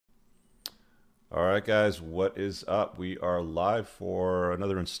All right, guys, what is up? We are live for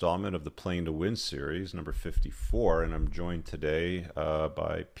another installment of the Playing to Win series, number 54, and I'm joined today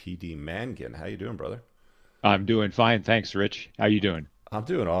by PD Mangan. How you doing, brother? I'm doing fine. Thanks, Rich. How you doing? I'm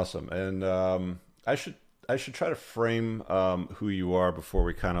doing awesome, and I should I should try to frame who you are before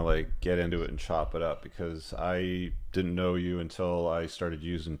we kind of like get into it and chop it up because I didn't know you until I started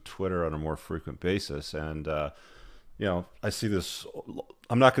using Twitter on a more frequent basis, and I see this.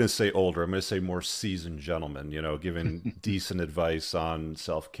 I'm not going to say older. I'm going to say more seasoned gentlemen. Giving decent advice on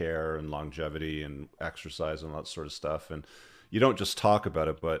self care and longevity and exercise and all that sort of stuff. And you don't just talk about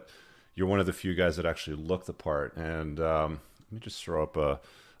it, but you're one of the few guys that actually look the part. And let me just throw up a.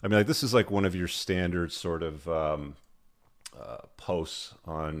 I mean, like this is like one of your standard sort of posts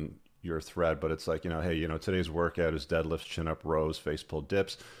on your thread, but it's like, hey, today's workout is deadlifts, chin up rows, face pull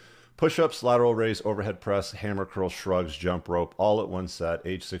dips, push ups, lateral raise, overhead press, hammer curl, shrugs, jump rope, all at one set,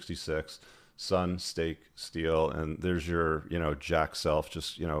 age 66, sun, steak, steel. And there's your, jack self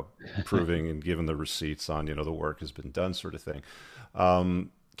just, proving and giving the receipts on, the work has been done sort of thing.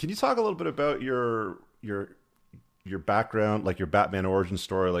 Can you talk a little bit about your background, like your Batman origin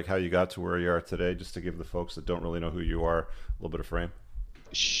story, like how you got to where you are today, just to give the folks that don't really know who you are a little bit of frame?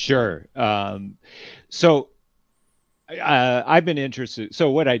 Sure. So I've been interested.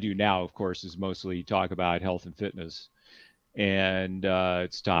 So what I do now, of course, is mostly talk about health and fitness, and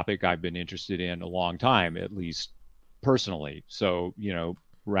it's a topic I've been interested in a long time, at least personally. So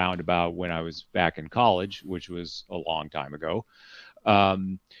roundabout when I was back in college, which was a long time ago,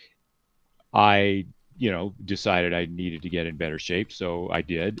 um, I decided I needed to get in better shape, so I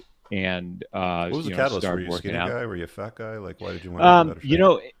did, and What was the catalyst? Were started you a working skinny out. guy? Were you a fat guy? Like, why did you want to get in better You shape?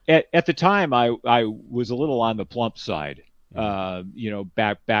 know, at the time, I was a little on the plump side. Hmm.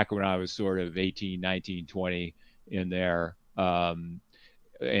 Back when I was sort of 18, 19, 20 in there. And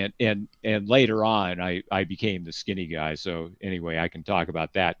later on, I became the skinny guy. So anyway, I can talk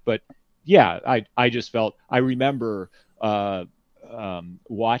about that. But yeah, I just felt I remember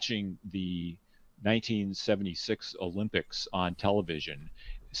watching the 1976 Olympics on television,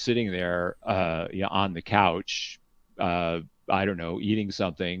 sitting there on the couch, I don't know, eating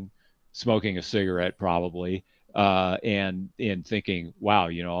something, smoking a cigarette probably, and thinking, wow,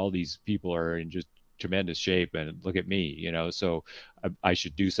 all these people are in just tremendous shape, and look at me, so I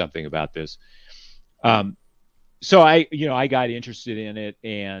should do something about this. Um, so I got interested in it,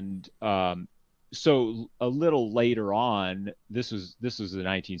 and so a little later on, this was the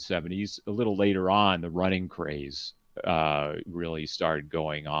 1970s. A little later on, the running craze really started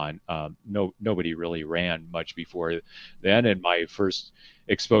going on. Nobody really ran much before then, and my first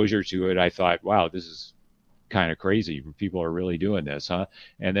exposure to it, I thought, wow, this is kind of crazy. People are really doing this, huh?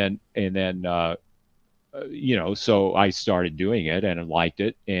 And then so I started doing it and liked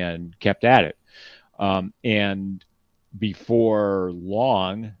it and kept at it. And before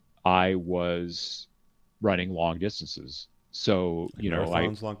long, I was running long distances. So, Like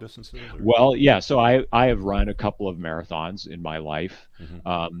marathons, long distances, or? yeah, so I have run a couple of marathons in my life.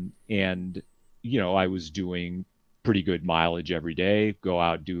 Hmm. And, I was doing pretty good mileage every day, go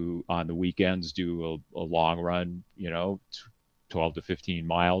out, do on the weekends, do a long run, 12 to 15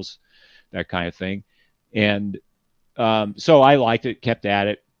 miles, that kind of thing. And so I liked it, kept at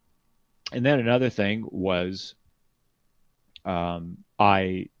it. And then another thing was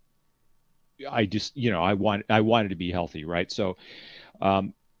I just I wanted to be healthy, right? So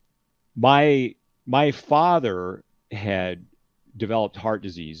um, my my father had developed heart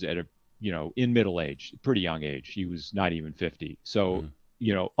disease at a in middle age, pretty young age. He was not even 50. So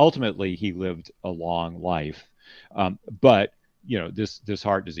Hmm. ultimately he lived a long life, but this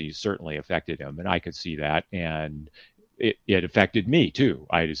heart disease certainly affected him, and I could see that, and it affected me too.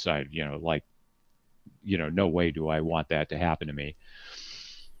 I decided, like, no way do I want that to happen to me.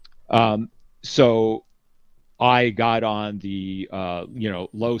 Um, so I got on the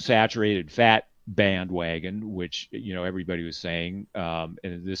low saturated fat bandwagon, which everybody was saying, and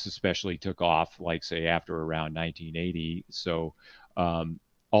this especially took off, like say after around 1980. So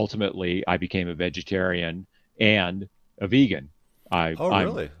ultimately, I became a vegetarian and a vegan. Oh, I'm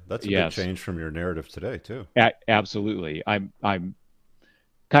really? That's a big Yes, change from your narrative today, too. absolutely. I'm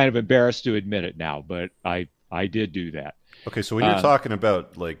kind of embarrassed to admit it now, but I did do that. Okay, so when you're Um, talking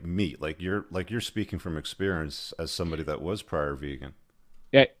about like meat, like you're speaking from experience as somebody that was prior vegan.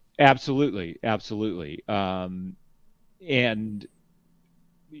 Absolutely, absolutely. And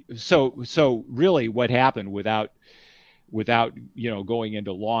so really what happened, without going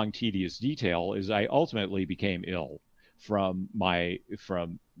into long tedious detail, is I ultimately became ill from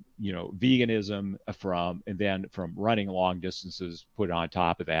veganism, from and then from running long distances put on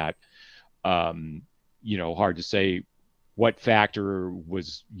top of that. um, hard to say what factor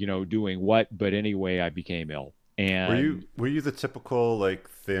was, doing what, but anyway, I became ill. And Were you the typical like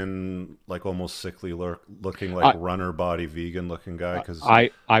thin, like almost sickly looking, like I, runner body vegan looking guy? Because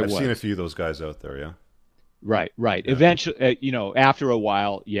I I've seen a was. few of those guys out there. Yeah, Right, right. yeah. Eventually, after a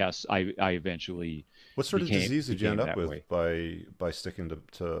while, yes, I eventually What sort of became disease did you end became up that with way. by sticking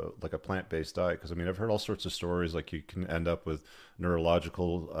to like a plant based diet? Because I mean, I've heard all sorts of stories like you can end up with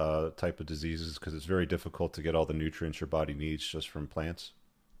neurological type of diseases because it's very difficult to get all the nutrients your body needs just from plants.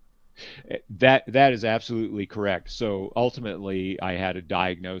 That is absolutely correct. So ultimately, I had a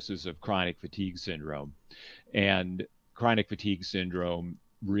diagnosis of chronic fatigue syndrome, and chronic fatigue syndrome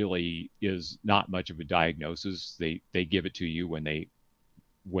really is not much of a diagnosis. They give it to you when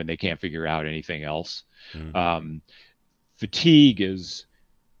they can't figure out anything else. Mm. Um, Fatigue is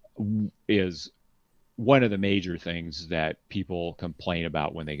one of the major things that people complain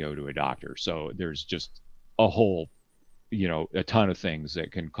about when they go to a doctor. So there's just a whole, a ton of things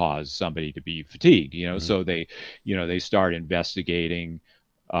that can cause somebody to be fatigued, Mm. so they start investigating,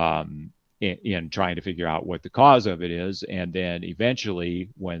 in trying to figure out what the cause of it is. And then eventually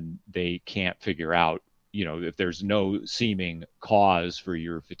when they can't figure out, if there's no seeming cause for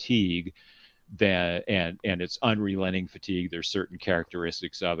your fatigue, then and it's unrelenting fatigue, there's certain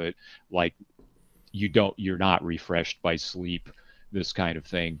characteristics of it, like you're not refreshed by sleep, this kind of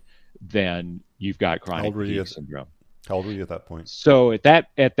thing, then you've got How old chronic were you? fatigue syndrome. How old were you at that point? So at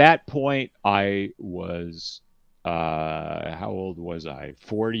that point, I was, how old was I?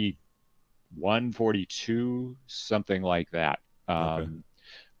 41, 42, something like that. Okay.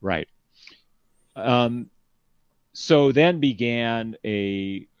 Right. Um, so then began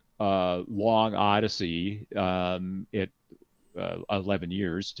a long odyssey. It 11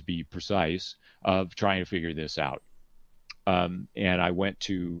 years to be precise, of trying to figure this out. And I went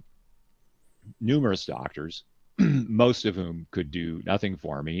to numerous doctors, most of whom could do nothing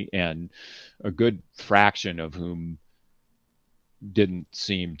for me, and a good fraction of whom didn't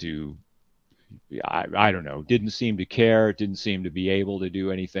seem to, I don't know, didn't seem to care, didn't seem to be able to do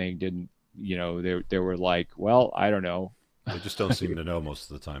anything, didn't, they were like, well, I don't know. They just don't seem to know most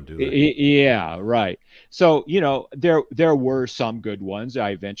of the time, do they? Yeah, right. So, there were some good ones.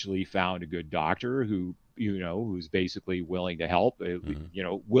 I eventually found a good doctor who, who's basically willing to help, Hmm.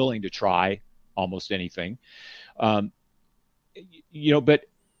 willing to try almost anything. Um, but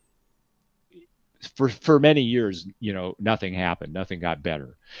for many years, nothing happened, nothing got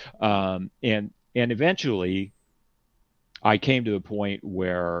better. And eventually I came to the point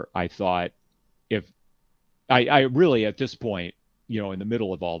where I thought, if I really, at this point, in the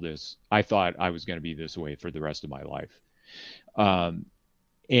middle of all this, I thought I was going to be this way for the rest of my life. Um,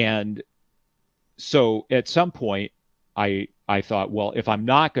 and so at some point, I thought, well, if I'm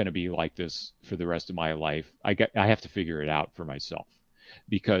not going to be like this for the rest of my life, I have to figure it out for myself,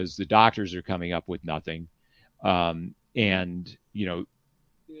 because the doctors are coming up with nothing. And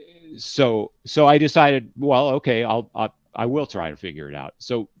so I decided, well, okay, I will try to figure it out.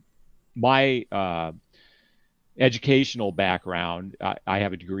 So my educational background, I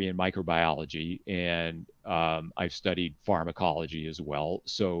have a degree in microbiology, and I've studied pharmacology as well.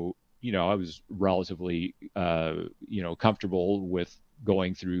 So, I was relatively, comfortable with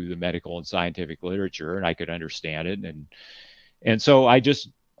going through the medical and scientific literature, and I could understand it. And so I just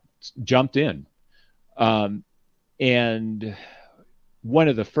jumped in. Um, and one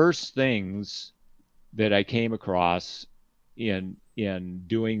of the first things that I came across in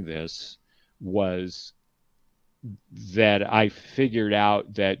doing this was that I figured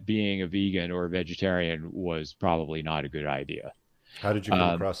out that being a vegan or a vegetarian was probably not a good idea. How did you come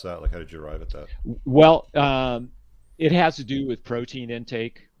Um, across that? Like, how did you arrive at that? well, it has to do with protein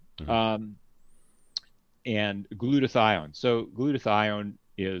intake, Hmm. um, and glutathione. So glutathione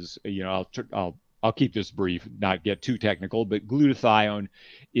is, I'll keep this brief, not get too technical, but glutathione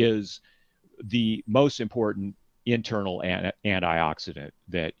is the most important internal antioxidant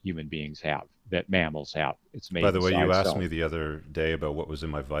that human beings have, that mammals have. It's By made the way, you inside asked cells. me the other day about what was in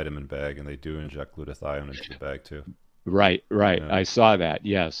my vitamin bag, and they do inject glutathione into the bag too. Right, right. Yeah. I saw that.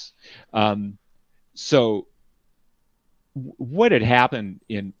 Yes. Um, so what had happened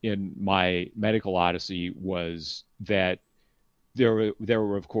in my medical odyssey was that there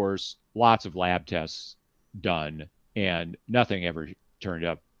were of course lots of lab tests done, and nothing ever turned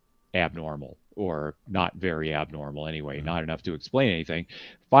up abnormal, or not very abnormal anyway, Hmm. not enough to explain anything.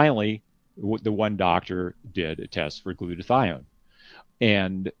 Finally, the one doctor did a test for glutathione,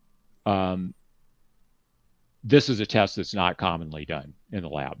 and um, this is a test that's not commonly done in the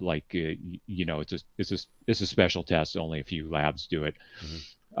lab. Like, it's a special test. Only a few labs do it.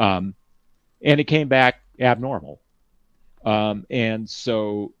 Hmm. Um, and it came back abnormal. And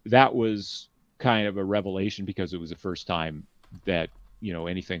so that was kind of a revelation because it was the first time that,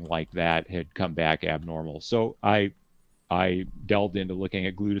 anything like that had come back abnormal. So I delved into looking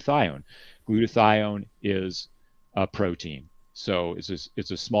at glutathione. Glutathione is a protein. So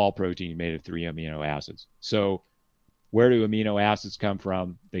it's a small protein made of 3 amino acids. So where do amino acids come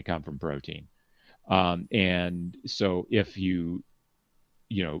from? They come from protein. And so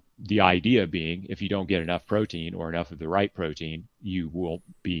the idea being, if you don't get enough protein or enough of the right protein, you won't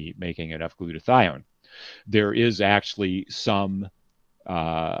be making enough glutathione. There is actually some,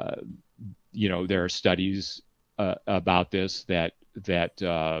 there are studies about this that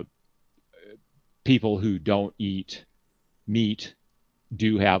people who don't eat meat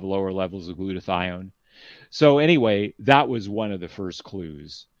do have lower levels of glutathione. So anyway, that was one of the first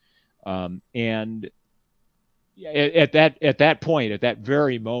clues. And at that point, at that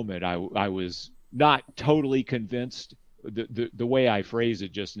very moment, I was not totally convinced. The way I phrased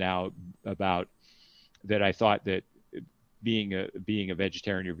it just now about that, I thought that being a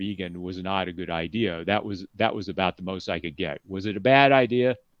vegetarian or vegan was not a good idea. That was about the most I could get. Was it a bad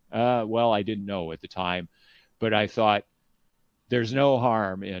idea? Well, I didn't know at the time, but I thought there's no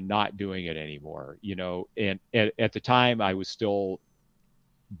harm in not doing it anymore. And at the time, I was still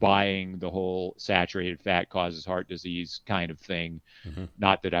buying the whole saturated fat causes heart disease kind of thing. Mm-hmm.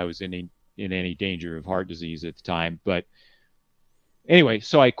 Not that I was in any danger of heart disease at the time, but anyway,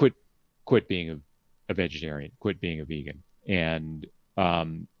 so I quit being a vegetarian, quit being a vegan, and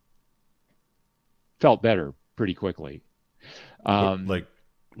felt better pretty quickly.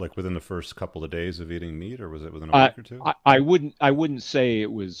 Like within the first couple of days of eating meat, or was it within a Uh, week or two? I wouldn't say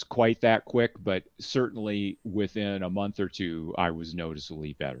it was quite that quick, but certainly within a month or two, I was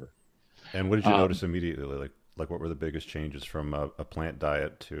noticeably better. And what did you Um, notice immediately? Like what were the biggest changes from a plant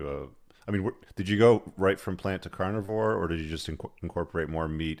diet to a? I mean, did you go right from plant to carnivore, or did you just incorporate more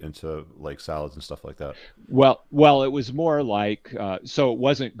meat into like salads and stuff like that? well, it was more like, so it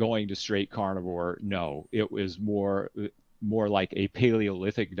wasn't going to straight carnivore. No, it was more like a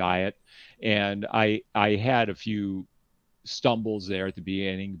Paleolithic diet, and I had a few stumbles there at the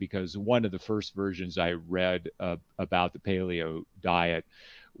beginning because one of the first versions I read about the paleo diet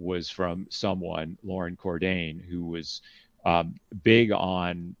was from someone, Lauren Cordain, who was big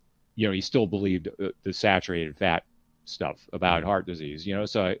on, he still believed the saturated fat stuff about Mm-hmm. heart disease.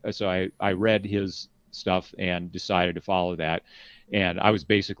 So I read his stuff and decided to follow that, and I was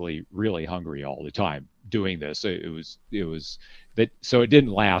basically really hungry all the time doing this. It was that, so it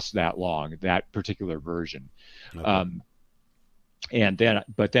didn't last that long, that particular version. Okay. Um,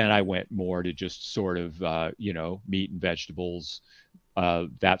 but then I went more to just sort of, meat and vegetables,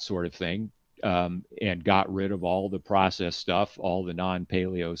 that sort of thing, and got rid of all the processed stuff, all the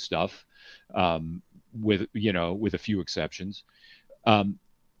non-paleo stuff, with a few exceptions, um,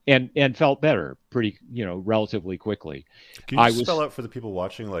 and felt better pretty, relatively quickly. Can you I just spell was out for the people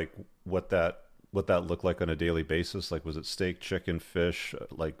watching like what that looked like on a daily basis? Like, was it steak, chicken, fish,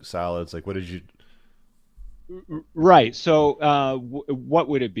 like salads? Like, what did you? Right. So, what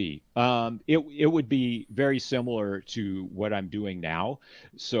would it be? It would be very similar to what I'm doing now.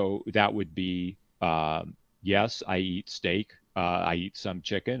 So that would be, yes, I eat steak. I eat some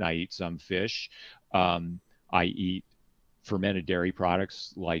chicken. I eat some fish. I eat fermented dairy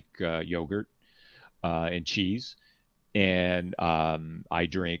products like yogurt and cheese, and I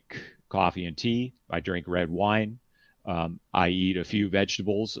drink coffee and tea. I drink red wine. I eat a few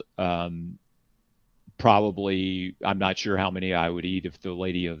vegetables. Probably, I'm not sure how many I would eat if the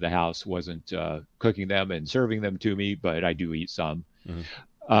lady of the house wasn't cooking them and serving them to me, but I do eat some. Mhm.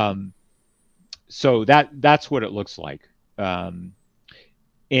 Um, so that's what it looks like. Um,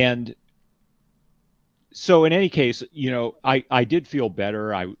 and so in any case, I did feel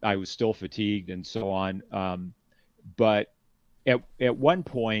better. I was still fatigued and so on. But at one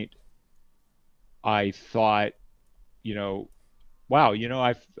point, I thought, you know, wow,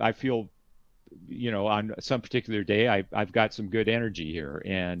 I feel, on some particular day, I've got some good energy here.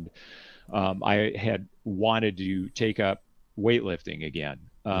 And I had wanted to take up weightlifting again.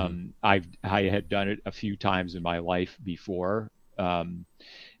 Mhm. I had done it a few times in my life before,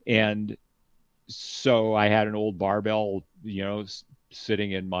 and so I had an old barbell,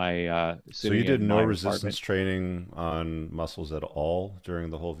 So you sitting did in no my resistance apartment. training on muscles at all during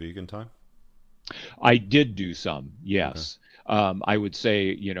the whole vegan time? I did do some, Okay. yes. I would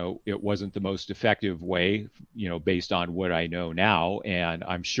say, it wasn't the most effective way, based on what I know now, and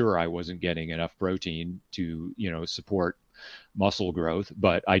I'm sure I wasn't getting enough protein to, support muscle growth,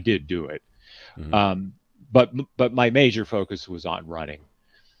 but I did do it. Hmm. Um, but my major focus was on running.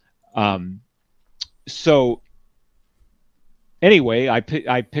 Um, So anyway, I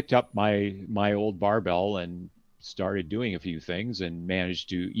picked up my old barbell and started doing a few things and managed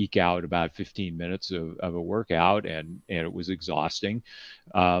to eke out about 15 minutes of a workout, and it was exhausting.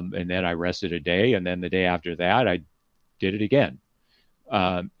 And then I rested a day, and then the day after that I did it again,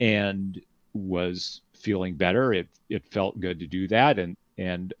 and was feeling better. It felt good to do that,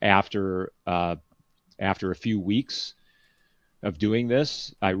 and after a few weeks of doing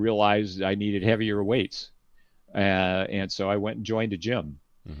this, I realized I needed heavier weights, and so I went and joined a gym.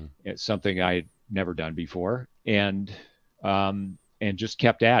 Hmm. It's something I'd never done before, and just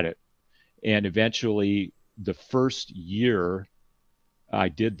kept at it. And eventually, the first year I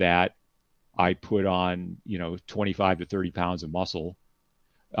did that, I put on 25 to 30 pounds of muscle.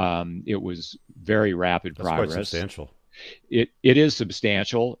 It was very rapid That's quite progress. substantial. It is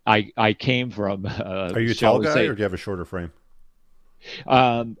substantial. I came from Are you a shall tall we guy, say or do you have a shorter frame?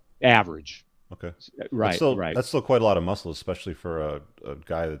 average. Okay. Right, right. That's still quite a lot of muscle, especially for a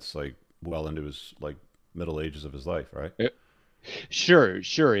guy that's like well into his like middle ages of his life, right? Uh,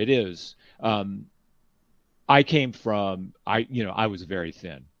 sure it is. I came from I was very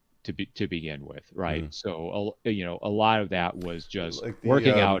thin to begin with, right? Mm. So a lot of that was just Like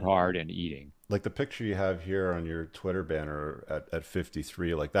working out hard and eating. the picture you have here on your Twitter banner at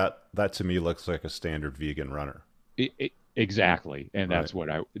 53, like that to me looks like a standard vegan runner, Exactly, and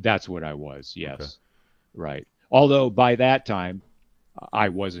right? that's what I was. Okay. Yes, right. Although by that time I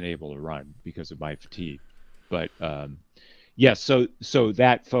wasn't able to run because of my fatigue, but yes. So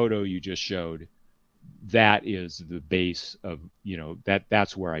that photo you just showed, that is the base of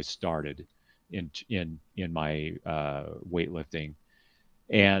that's where I started in my weightlifting,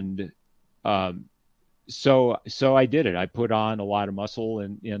 and um, so I did it. I put on a lot of muscle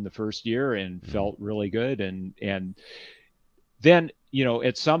in the first year and Hmm. felt really good, and then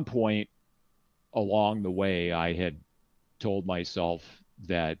at some point along the way I had told myself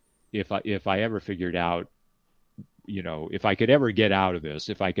that if I ever figured out, if I could ever get out of this,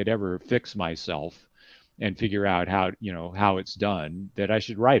 if I could ever fix myself and figure out how it's done, that I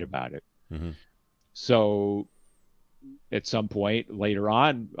should write about it. Hmm. So at some point later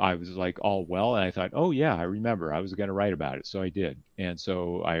on, I was like, all well, and I thought, oh yeah, I remember I was going to write about it, so I did, and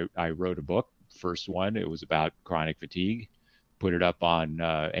so I wrote a book. First one, it was about chronic fatigue. Put it up on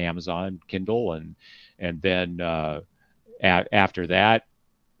Amazon Kindle, and then after that,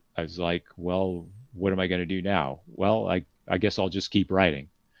 I was like, well, what am I going to do now? Well, I guess I'll just keep writing,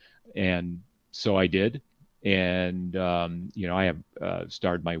 and so I did. And I have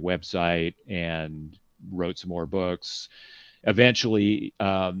started my website and wrote some more books. Eventually,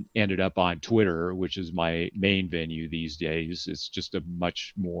 ended up on Twitter, which is my main venue these days. It's just a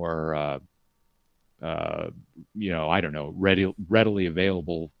much more, I don't know, readily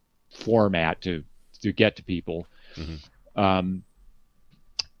available format to get to people. Hmm. Um,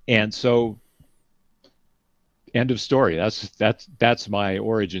 and so end of story. That's my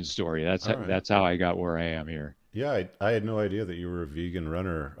origin story. All right. That's how I got where I am here. Yeah, I had no idea that you were a vegan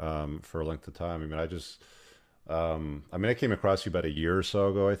runner for a length of time. I mean, I came across you about a year or so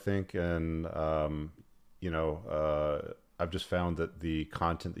ago, I think, and I've just found that the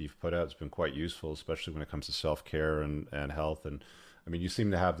content that you've put out has been quite useful, especially when it comes to self care and health. And I mean, you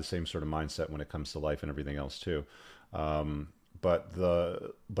seem to have the same sort of mindset when it comes to life and everything else too. Um, but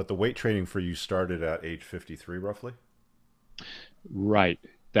the weight training for you started at age 53, roughly. Right.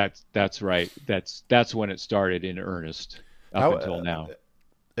 That's right. That's when it started in earnest up How until now.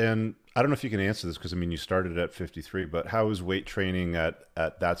 And I don't know if you can answer this because I mean you started at 53, but how is weight training at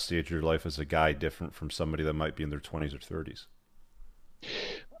that stage of your life as a guy different from somebody that might be in their 20s or 30s?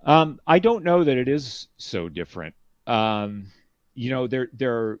 I don't know that it is so different. Um,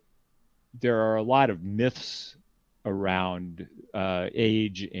 there are a lot of myths around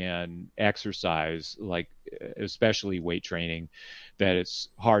age and exercise, like especially weight training, that it's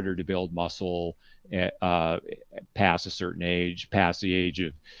harder to build muscle uh, past a certain age, past the age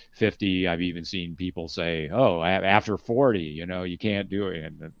of 50. I've even seen people say, "Oh, after 40, you can't do it,"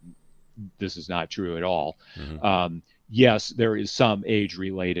 and this is not true at all. Hmm. Yes, there is some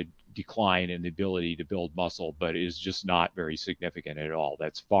age-related decline in the ability to build muscle, but it is just not very significant at all.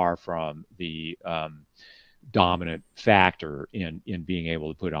 That's far from the dominant factor in being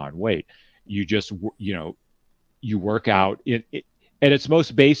able to put on weight. You just you work out at its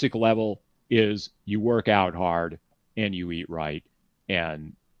most basic level is you work out hard and you eat right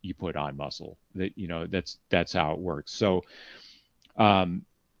and you put on muscle. That's how it works. So um,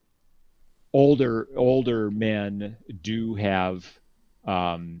 older men do have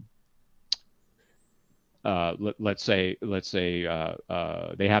um, let's say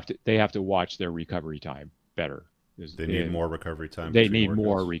they have to watch their recovery time better. They need more recovery time They between need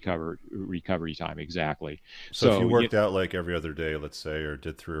more workouts. recovery time, exactly. So if you So worked out like every other day, let's say, or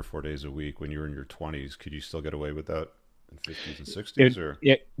did 3 or 4 days a week when you were in your 20s, could you still get away with that in 50s and 60s, or?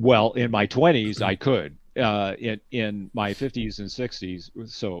 well, in my 20s I could. In my 50s and 60s,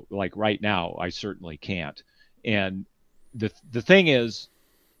 so like right now, I certainly can't. And the thing is,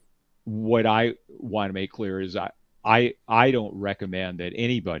 what I want to make clear is I don't recommend that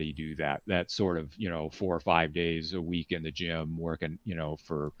anybody do that sort of 4 or 5 days a week in the gym working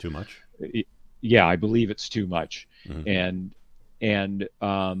for Too much? yeah, I believe it's too much. Mm-hmm. And and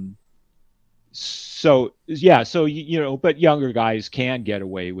so yeah, so but younger guys can get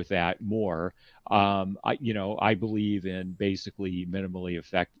away with that more. I believe in basically minimal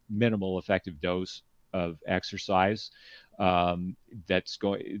effective dose of exercise. That's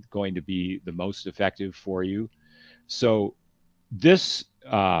going to be the most effective for you. So this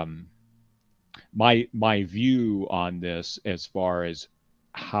my view on this, as far as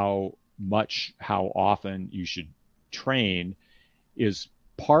how often you should train, is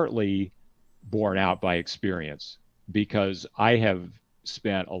partly borne out by experience, because I have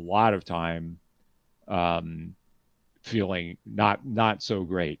spent a lot of time um, feeling not so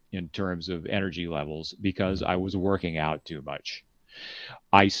great in terms of energy levels because Mm-hmm. I was working out too much.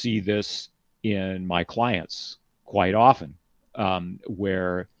 I see this in my clients quite often,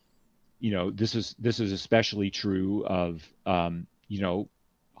 where this is especially true of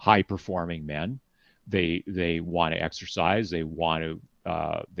high performing men. They want to exercise. They want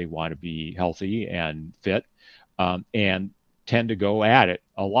to be healthy and fit, and tend to go at it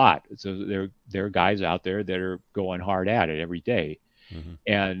a lot. So there are guys out there that are going hard at it every day, Mm-hmm.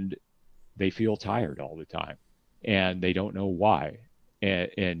 and they feel tired all the time, and they don't know why.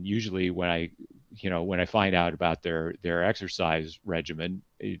 And usually when I find out about their exercise regimen,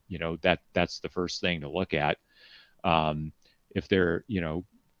 that's the first thing to look at. Um, if they're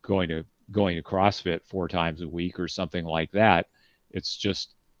going to CrossFit 4 times a week or something like that, it's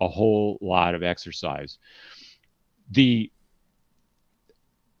just a whole lot of exercise. The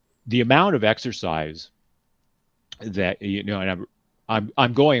the amount of exercise that and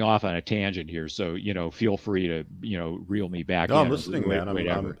I'm going off on a tangent here, so feel free to reel me back No, I'm in, or listening, man. I'm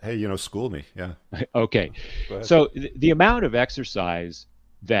whatever. hey, school me. Yeah. Okay, Go ahead. so the amount of exercise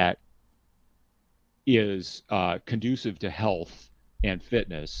that is conducive to health and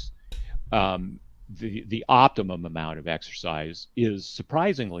fitness, um, the optimum amount of exercise is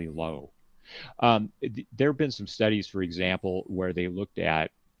surprisingly low. There have been some studies, for example, where they looked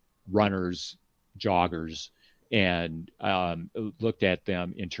at runners, joggers, and looked at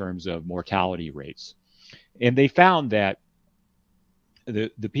them in terms of mortality rates. And they found that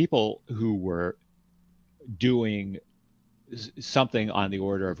the people who were doing something on the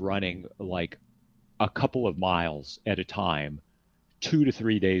order of running like a couple of miles at a time, 2 to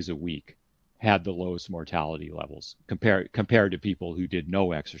 3 days a week, had the lowest mortality levels compared to people who did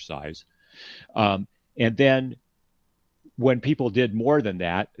no exercise. And then when people did more than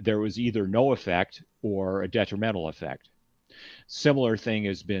that, there was either no effect or a detrimental effect. Similar thing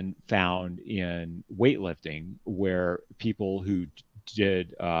has been found in weightlifting, where people who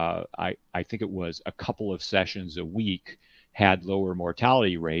did, I think it was a couple of sessions a week, had lower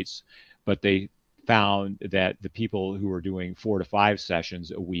mortality rates, but they found that the people who were doing 4 to 5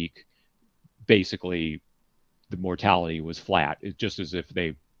 sessions a week, basically the mortality was flat. It's just as if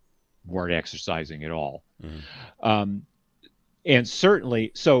they weren't exercising at all. Mm-hmm. Um, and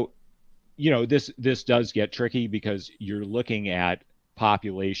certainly, so this does get tricky because you're looking at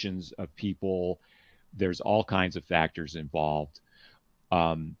populations of people. There's all kinds of factors involved.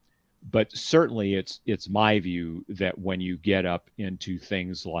 Um, but certainly it's my view that when you get up into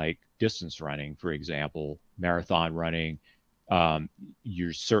things like distance running, for example, marathon running,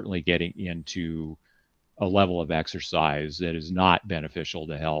 you're certainly getting into a level of exercise that is not beneficial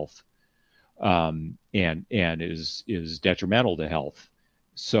to health, and is detrimental to health.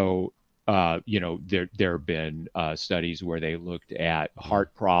 So there have been studies where they looked at Mm-hmm.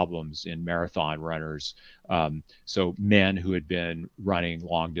 heart problems in marathon runners. So men who had been running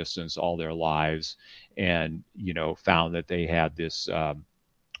long distance all their lives, and found that they had this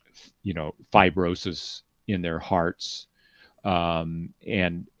fibrosis in their hearts, and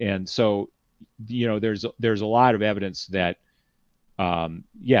so there's a lot of evidence that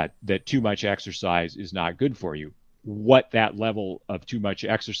that too much exercise is not good for you. What that level of too much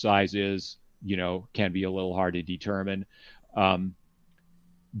exercise is, can be a little hard to determine. Um,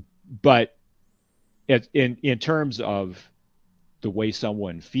 but in terms of the way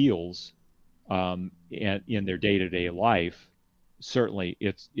someone feels, and in their day-to-day life, certainly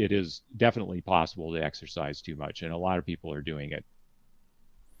it is definitely possible to exercise too much, and a lot of people are doing it.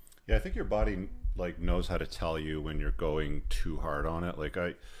 Yeah, I think your body like knows how to tell you when you're going too hard on it. Like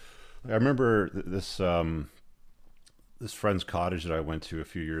I remember this friend's cottage that I went to a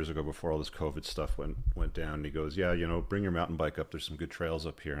few years ago before all this COVID stuff went down. And he goes, "Yeah, you know, bring your mountain bike up. There's some good trails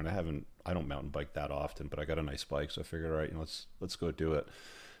up here." And I don't mountain bike that often, but I got a nice bike, so I figured, all right, you know, let's go do it.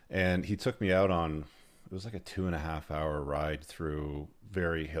 And he took me out on it was like a 2.5 hour ride through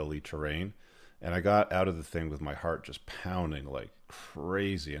very hilly terrain, and I got out of the thing with my heart just pounding like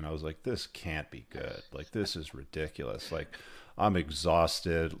crazy, and I was like, this can't be good. Like this is ridiculous. Like I'm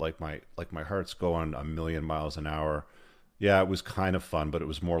exhausted. Like my heart's going a million miles an hour. Yeah, it was kind of fun, but it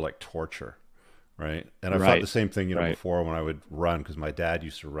was more like torture, right? And I thought the Right, same thing, you know, right. before when I would run, because my dad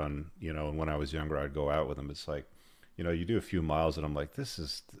used to run, you know, and when I was younger, I'd go out with him. It's like, you know, you do a few miles, and I'm like, this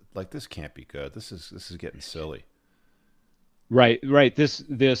can't be good. This is getting silly. Right, right. This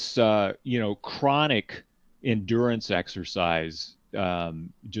chronic endurance exercise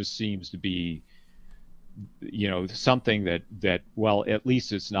just seems to be, something that well, at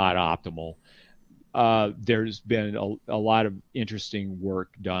least it's not optimal. There's been a lot of interesting work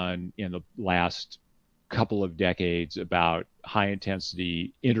done in the last couple of decades about high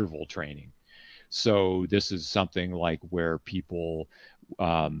intensity interval training. So this is something like where people,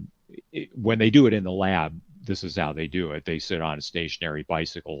 when they do it in the lab, this is how they do it. They sit on a stationary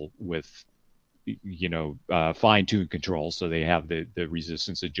bicycle with, fine-tuned controls, so they have the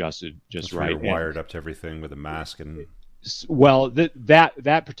resistance adjusted just That's where you're right. And wired up to everything with a mask and well,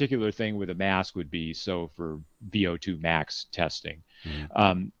 that particular thing with a mask would be so for VO2 max testing.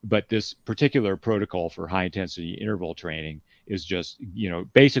 mhm. But this particular protocol for high intensity interval training is just,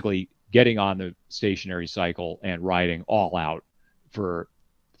 basically getting on the stationary cycle and riding all out for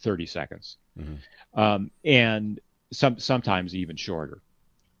 30 seconds. Mhm. And sometimes even shorter.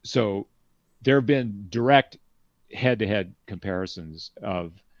 So there have been direct head to head comparisons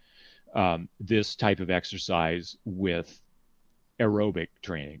of this type of exercise with aerobic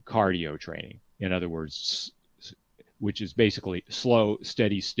training, cardio training. In other words, which is basically slow,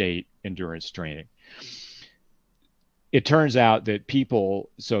 steady state endurance training. It turns out that people,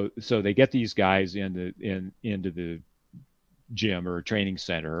 so they get these guys into the gym or training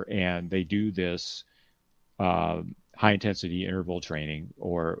center, and they do this high intensity interval training,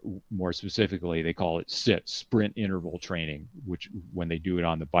 or more specifically, they call it sprint interval training, which when they do it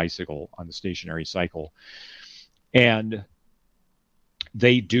on the bicycle, on the stationary cycle. And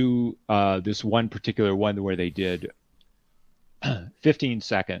they do this one particular one where they did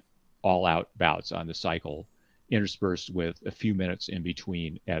 15-second all out bouts on the cycle, interspersed with a few minutes in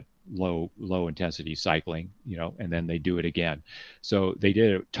between at low intensity cycling, and then they do it again. So they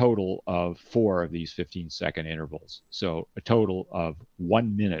did a total of 4 of these 15-second intervals. So a total of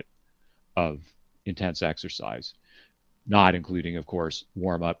 1 minute of intense exercise, not including, of course,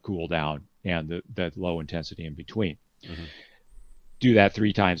 warm up, cool down, and the low intensity in between. Mhm. Do that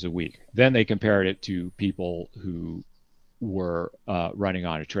 3 times a week. Then they compared it to people who were running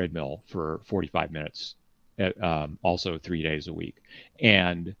on a treadmill for 45 minutes, also 3 days a week.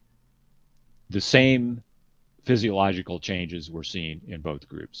 And the same physiological changes were seen in both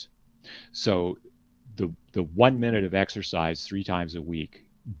groups. So the 1 minute of exercise 3 times a week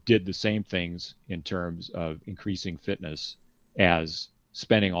did the same things in terms of increasing fitness as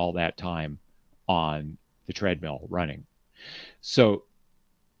spending all that time on the treadmill running. So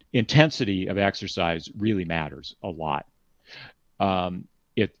intensity of exercise really matters a lot.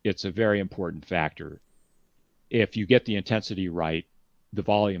 It's a very important factor. If you get the intensity right, the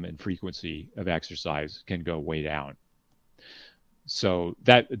volume and frequency of exercise can go way down. So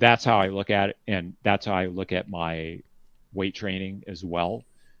that's how I look at it, and that's how I look at my weight training as well.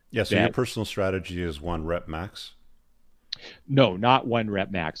 Yeah, so your That personal strategy is 1 rep max, No, not 1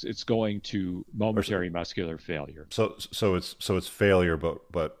 rep max. It's going to or momentary muscular failure. so it's failure, but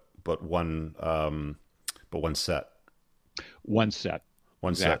one set, One set,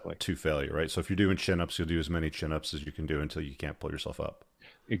 one exactly, set to failure, right? So if you're doing chin ups, you'll do as many chin ups as you can do until you can't pull yourself up.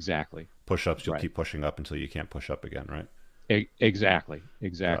 exactly, Push ups, you'll right, keep pushing up until you can't push up again, right? exactly, Got it.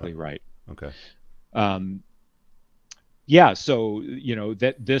 exactly right. Okay. Um, yeah, so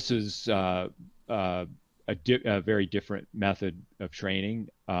that this is a very different method of training.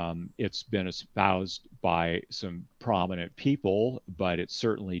 It's been espoused by some prominent people, but it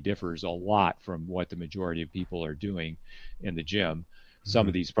certainly differs a lot from what the majority of people are doing in the gym. Some Hmm.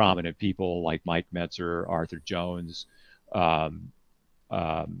 of these prominent people, like Mike Metzer, Arthur Jones, um,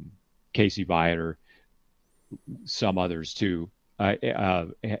 um, Casey Viator, some others too,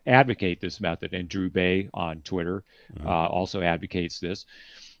 advocate this method, and Drew Bay on Twitter Mm-hmm. also advocates this.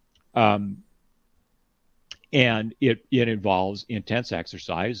 Um, and it involves intense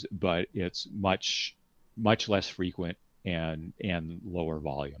exercise, but it's much less frequent and lower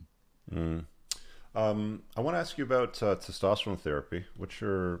volume. Mm. I want to ask you about testosterone therapy. What's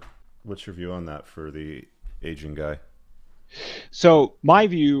your view on that for the aging guy? So my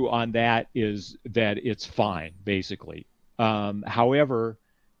view on that is that it's fine, basically. However,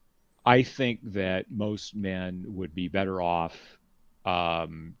 I think that most men would be better off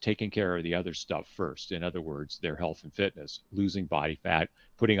taking care of the other stuff first. In other words, their health and fitness, losing body fat,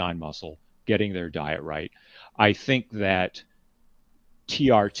 putting on muscle, getting their diet right. I think that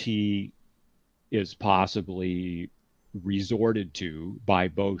TRT is possibly resorted to by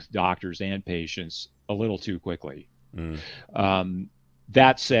both doctors and patients a little too quickly. Mm. Um,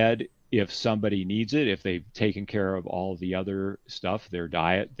 that said, if somebody needs it, if they've taken care of all the other stuff, their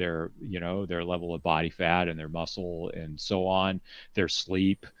diet, their level of body fat and their muscle and so on, their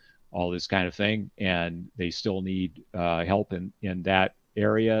sleep, all this kind of thing, and they still need help in that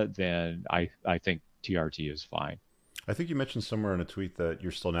area, then I think TRT is fine. I think you mentioned somewhere in a tweet that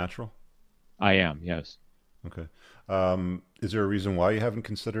you're still natural. I am, yes. Okay. Is there a reason why you haven't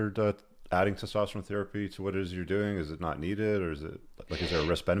considered adding testosterone therapy to what it is you're doing? Is it not needed, or is there a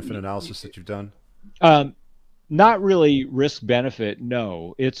risk benefit analysis that you've done? Um, Not really risk benefit,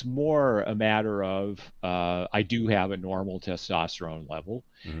 no. It's more a matter of I do have a normal testosterone level,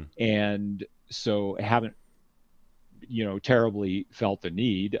 Mm-hmm. and so haven't terribly felt the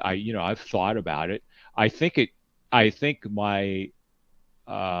need. I've thought about it. I think it. I think my.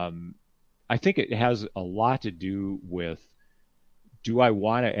 Um, I think it has a lot to do with, do I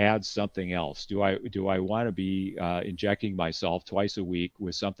want to add something else? Do I want to be injecting myself twice a week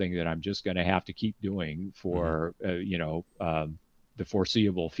with something that I'm just going to have to keep doing Mm-hmm. for the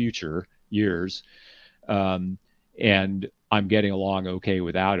foreseeable future years? Um, and I'm getting along okay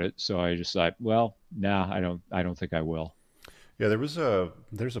without it, so I just thought, well, nah, I don't think I will. Yeah, there's a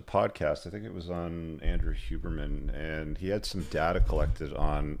podcast. I think it was on Andrew Huberman, and he had some data collected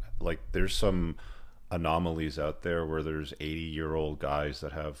on, like, there's some anomalies out there where there's 80-year-old guys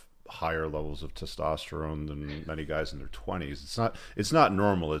that have higher levels of testosterone than many guys in their 20s. It's not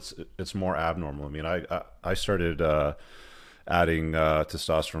normal. It's more abnormal. I mean, I started adding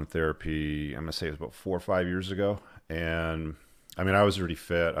testosterone therapy. I'm gonna say it was about 4 or 5 years ago, and I mean, I was already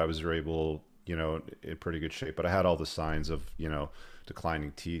fit. I was able, in pretty good shape, but I had all the signs of,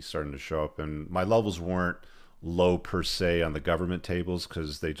 declining T starting to show up, and my levels weren't low per se on the government tables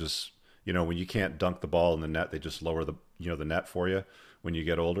because they just, when you can't dunk the ball in the net, they just lower the net for you when you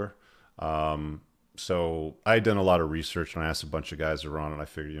get older. So I had done a lot of research and I asked a bunch of guys around, and I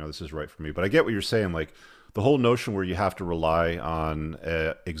figured, this is right for me. But I get what you're saying, like the whole notion where you have to rely on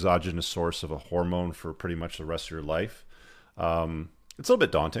a exogenous source of a hormone for pretty much the rest of your life. It's a little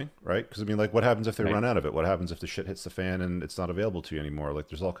bit daunting, right? Because I mean, like, what happens if they Right, run out of it? What happens if the shit hits the fan and it's not available to you anymore? Like,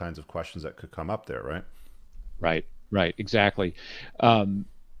 there's all kinds of questions that could come up there, right? right, exactly. Um,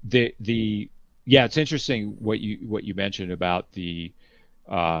 the Yeah, it's interesting what you mentioned about the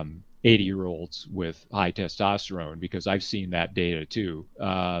 80-year-olds with high testosterone, because I've seen that data too.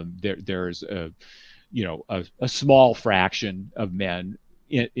 There's a small fraction of men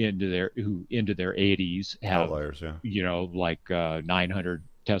into their 80s have Outliers, yeah. like 900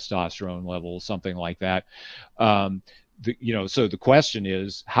 testosterone levels, something like that. Um, so the question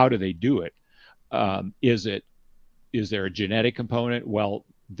is, how do they do it? Is there a genetic component? Well,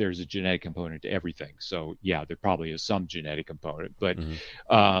 there's a genetic component to everything. So yeah, there probably is some genetic component, but Hmm.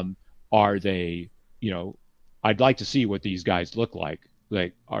 um, are they, I'd like to see what these guys look like.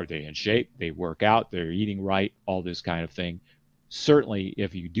 Like, are they in shape? They work out, they're eating right, all this kind of thing. Certainly,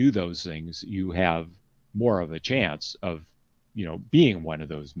 if you do those things, you have more of a chance of, being one of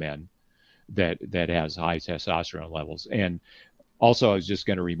those men that has high testosterone levels. And also, I was just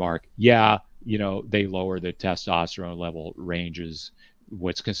going to remark, yeah, they lower the testosterone level ranges,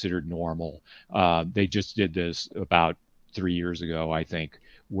 what's considered normal. They just did this about 3 years ago, I think,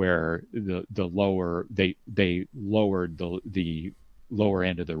 where they lowered the lower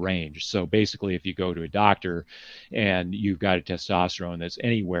end of the range. So basically, if you go to a doctor and you've got a testosterone that's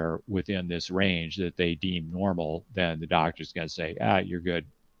anywhere within this range that they deem normal, then the doctor's going to say, you're good,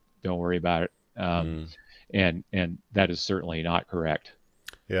 don't worry about it. Mm. And that is certainly not correct.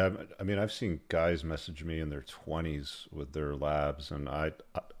 Yeah, I mean, I've seen guys message me in their 20s with their labs, and I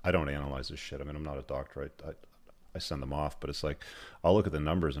don't analyze this shit. I mean, I'm not a doctor. I send them off, but it's like I'll look at the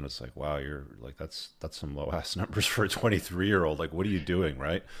numbers and it's like, wow, you're like, that's some low ass numbers for a 23-year-old. Like, what are you doing,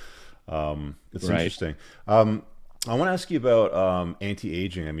 right? It's Right. interesting. I want to ask you about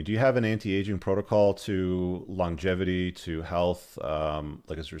anti-aging. I mean, do you have an anti-aging protocol to longevity, to health?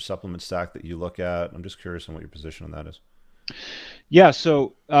 Like, is there a supplement stack that you look at? I'm just curious on what your position on that is. Yeah,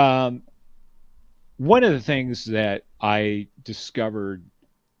 so one of the things that I discovered,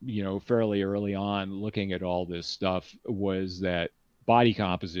 fairly early on looking at all this stuff was that body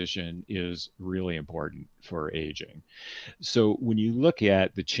composition is really important for aging. So when you look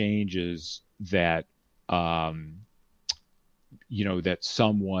at the changes that um, that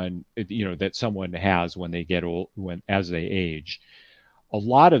someone has when they get old, when as they age, a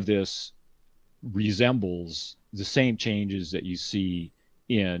lot of this resembles the same changes that you see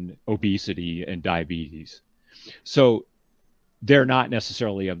in obesity and diabetes. So they're not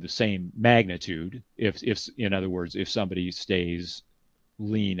necessarily of the same magnitude. If in other words, if somebody stays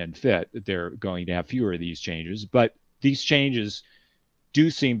lean and fit, they're going to have fewer of these changes. But these changes do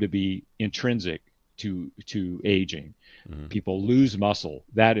seem to be intrinsic to aging. Hmm. People lose muscle.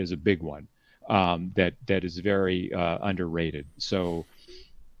 That is a big one, that is very underrated. So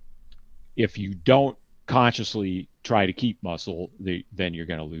if you don't consciously try to keep muscle, then you're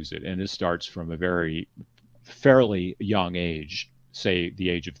going to lose it. And this starts from a very fairly young age, say the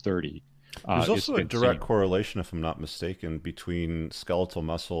age of 30. There's It's also a been direct seen. correlation, if I'm not mistaken, between skeletal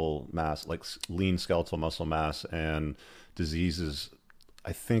muscle mass, like lean skeletal muscle mass, and diseases.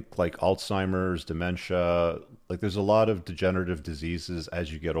 I think like Alzheimer's, dementia, like there's a lot of degenerative diseases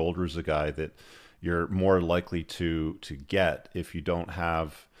as you get older as a guy that you're more likely to get if you don't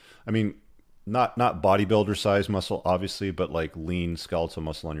have, I mean, not bodybuilder size muscle obviously, but like lean skeletal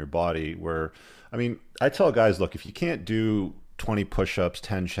muscle on your body where, I mean, I tell guys, look, if you can't do 20 push-ups,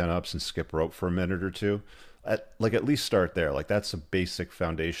 10 chin-ups and skip rope for a minute or two, at least start there. Like that's a basic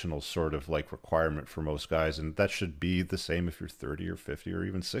foundational sort of like requirement for most guys, and that should be the same if you're 30 or 50 or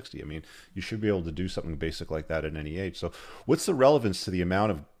even 60. I mean, you should be able to do something basic like that at any age. So what's the relevance to the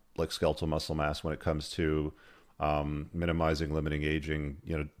amount of like skeletal muscle mass when it comes to minimizing, limiting aging,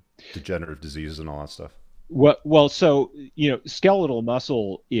 degenerative diseases and all that stuff? So skeletal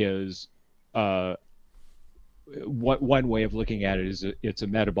muscle is uh, one way of looking at it is it's a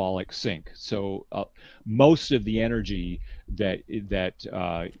metabolic sink. So most of the energy that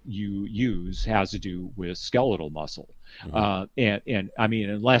you use has to do with skeletal muscle, Hmm. and I mean,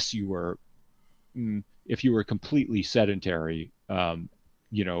 unless you were if you were completely sedentary,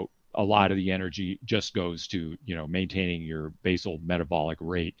 a lot of the energy just goes to maintaining your basal metabolic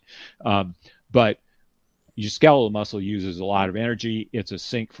rate. But your skeletal muscle uses a lot of energy. It's a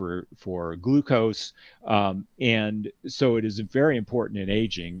sink for glucose, and so it is very important in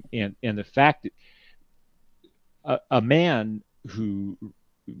aging. And the fact that a man who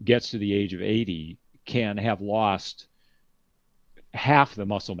gets to the age of 80 can have lost half the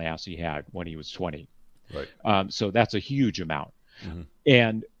muscle mass he had when he was 20. Right. So that's a huge amount. Hmm.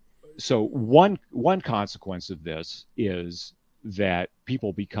 And so one consequence of this is that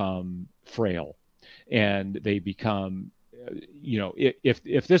people become frail, and they become,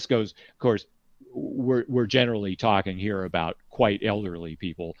 if this goes, of course, we're generally talking here about quite elderly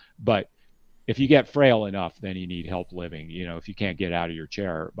people, but if you get frail enough, then you need help living. If you can't get out of your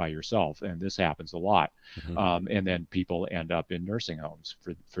chair by yourself, and this happens a lot, Hmm. and then people end up in nursing homes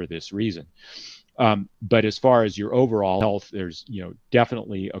for this reason. But as far as your overall health, there's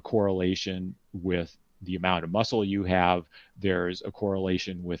definitely a correlation with the amount of muscle you have. There's a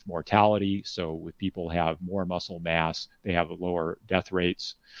correlation with mortality. So with people have more muscle mass, they have lower death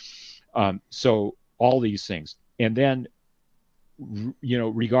rates. So all these things, and then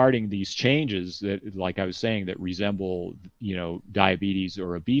regarding these changes that, like I was saying, that resemble diabetes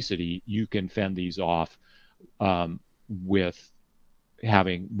or obesity, you can fend these off with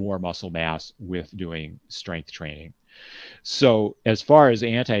having more muscle mass with doing strength training. So as far as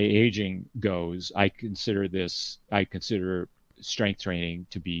anti-aging goes, I consider strength training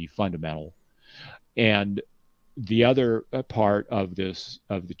to be fundamental. And the other part of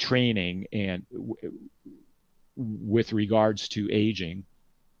the training and with regards to aging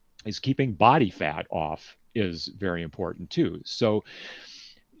is keeping body fat off is very important too. So,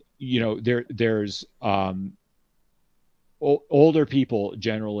 there's older people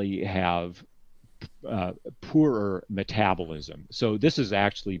generally have poorer metabolism. So this has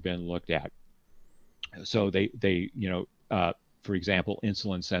actually been looked at. So for example,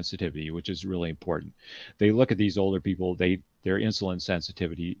 insulin sensitivity, which is really important. They look at these older people. Their insulin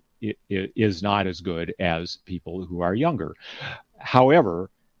sensitivity is not as good as people who are younger. However,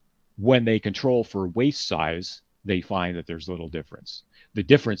 when they control for waist size, they find that there's little difference. The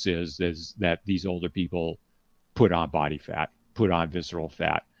difference is that these older people put on body fat, put on visceral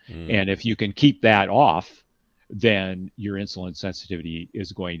fat. Mm. And if you can keep that off, then your insulin sensitivity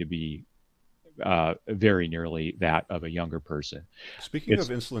is going to be very nearly that of a younger person. Speaking of It's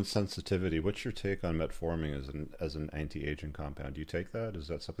insulin sensitivity, what's your take on metformin as an anti-aging compound? Do you take that? Is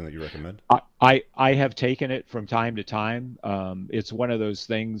that something that you recommend? I have taken it from time to time. It's one of those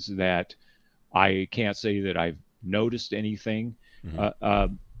things that I can't say that I've noticed anything, Hmm. uh, uh,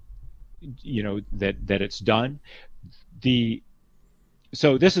 that it's done. The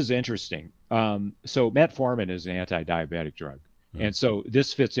So this is interesting. So metformin is an anti-diabetic drug, Hmm. and so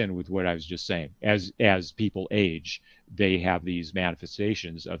this fits in with what I was just saying. As people age, they have these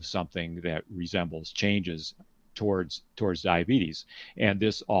manifestations of something that resembles changes towards diabetes, and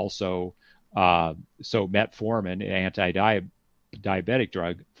this also so metformin, an anti-diabetic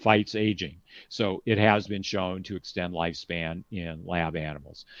drug, fights aging. So it has been shown to extend lifespan in lab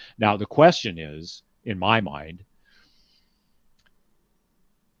animals. Now the question is, in my mind,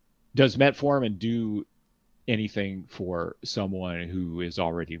 does metformin do anything for someone who is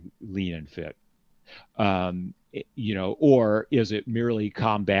already lean and fit? Or is it merely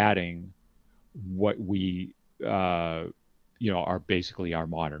combating what we, uh, are basically our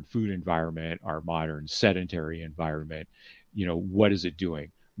modern food environment, our modern sedentary environment? What is it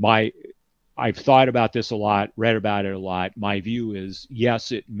doing? I've thought about this a lot, read about it a lot. My view is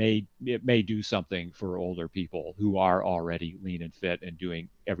yes, it may do something for older people who are already lean and fit and doing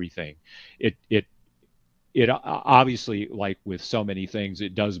everything. It obviously, like with so many things,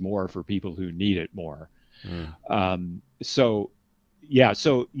 it does more for people who need it more. Mm. So yeah,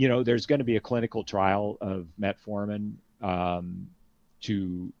 so there's going to be a clinical trial of metformin,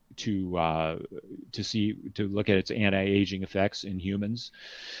 to to uh, to look at its anti-aging effects in humans.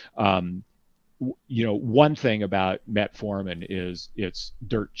 Um, One thing about metformin is it's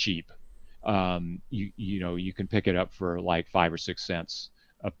dirt cheap. You can pick it up for like 5 or 6 cents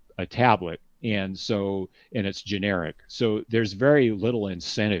a tablet, and it's generic. So there's very little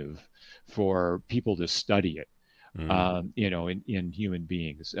incentive for people to study it. Mm. In human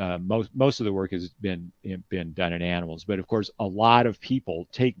beings, most of the work has been done in animals, but of course, a lot of people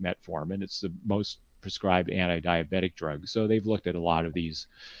take metformin. It's the most prescribed anti-diabetic drug, so they've looked at a lot of these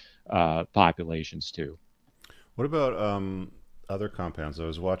populations too. What about other compounds? I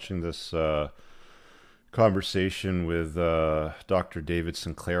was watching this conversation with Dr. David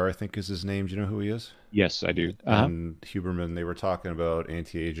Sinclair, I think is his name. Do you know who he is? Yes, I do. Uh-huh. And Huberman. They were talking about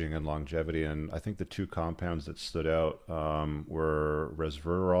anti-aging and longevity, and I think the two compounds that stood out were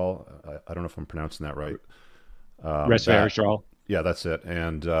resveratrol. I don't know if I'm pronouncing that right. That Resveratrol. Yeah, that's it.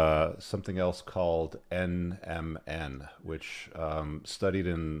 And something else called NMN, which studied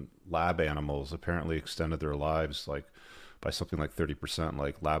in lab animals, apparently extended their lives like by something like 30%.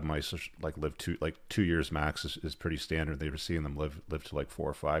 Like lab mice like live 2 years max is pretty standard. They were seeing them live to like 4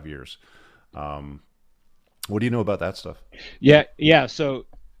 or 5 years. Um, what do you know about that stuff? Yeah, yeah. So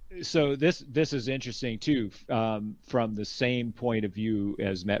this is interesting too, from the same point of view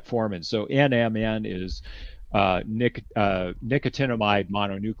as metformin. So NMN is nicotinamide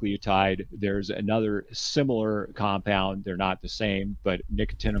mononucleotide. There's another similar compound. They're not the same, but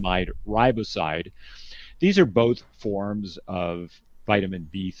nicotinamide riboside. These are both forms of vitamin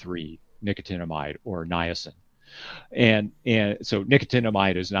B3, nicotinamide or niacin. And so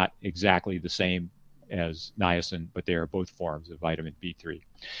nicotinamide is not exactly the same as niacin, but they are both forms of vitamin B3.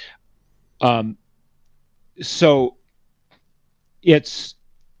 Um, so it's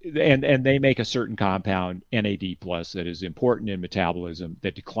and they make a certain compound NAD plus that is important in metabolism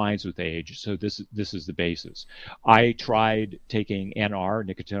that declines with age. So this is the basis. I tried taking NR,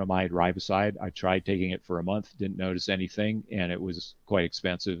 nicotinamide riboside. I tried taking it for a month, didn't notice anything, and it was quite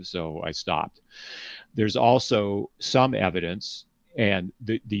expensive, so I stopped. There's also some evidence, and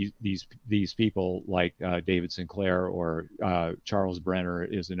these people like David Sinclair or Charles Brenner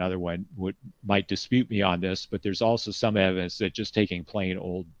is another one, might dispute me on this, but there's also some evidence that just taking plain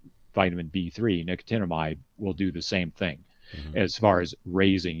old vitamin B3 nicotinamide will do the same thing Hmm. as far as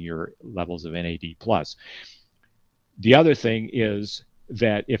raising your levels of NAD plus. The other thing is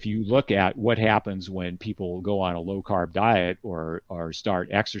that if you look at what happens when people go on a low carb diet or start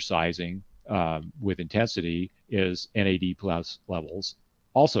exercising with intensity, is NAD plus levels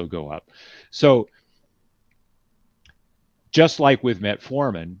also go up. So just like with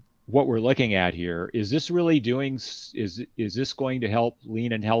metformin, what we're looking at here is this really doing is this going to help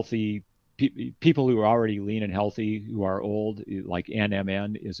lean and healthy people who are already lean and healthy who are old, like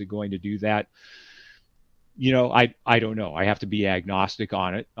NMN? Is it going to do that? I don't know. I have to be agnostic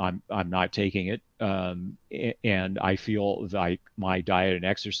on it. I'm not taking it, and I feel like my diet and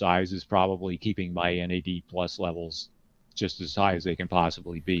exercise is probably keeping my NAD plus levels just as high as they can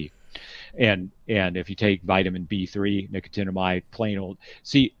possibly be. And if you take vitamin B3, nicotinamide, plain old,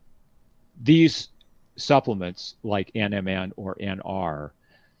 see these supplements like NMN or NR.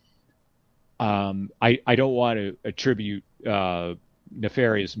 I don't want to attribute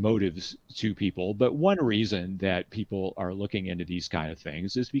nefarious motives to people, but one reason that people are looking into these kind of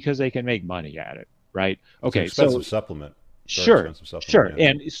things is because they can make money at it, right? It's an Okay, so expensive supplement. Very sure, expensive supplement. sure, Yeah.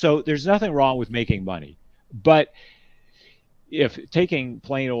 and so there's nothing wrong with making money, but if taking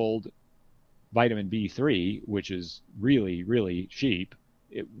plain old vitamin B3, which is really, really cheap,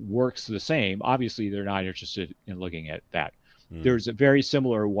 it works the same. Obviously, they're not interested in looking at that. Mm. There's a very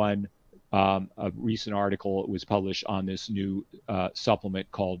similar one. A recent article was published on this new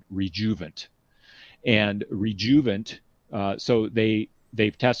supplement called Rejuvent, and Rejuvent. So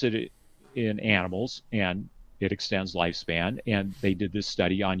they've tested it in animals, and it extends lifespan. And they did this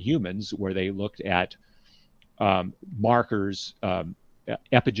study on humans where they looked at markers,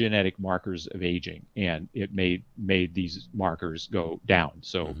 epigenetic markers of aging, and it made these markers go down.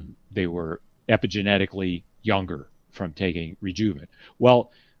 So they were epigenetically younger from taking Rejuvent.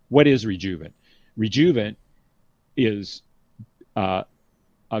 Well, what is Rejuvent? Rejuvent is a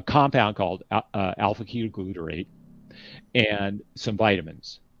compound called alpha ketoglutarate and some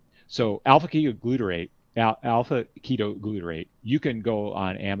vitamins. So alpha ketoglutarate, you can go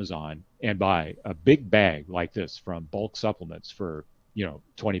on Amazon and buy a big bag like this from bulk supplements for,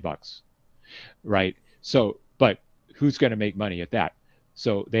 $20, right? So, but who's going to make money at that?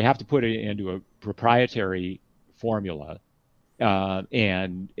 So they have to put it into a proprietary formula,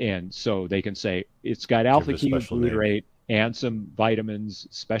 and so they can say it's got alpha ketoglutarate and some vitamins,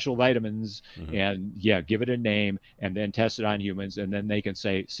 special vitamins, and give it a name, and then test it on humans, and then they can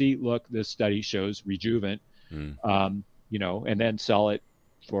say, see, look, this study shows Rejuvent, and then sell it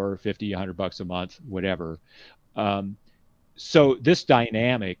for 50, $100 a month, whatever. So this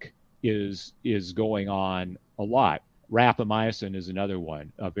dynamic is going on a lot. Rapamycin is another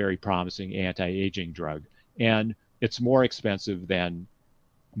one, a very promising anti-aging drug, and it's more expensive than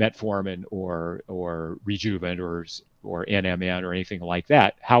metformin or Rejuvent or NMN or anything like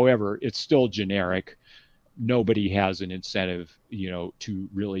that. However, it's still generic. Nobody has an incentive, to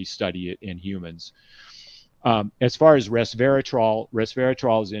really study it in humans. As far as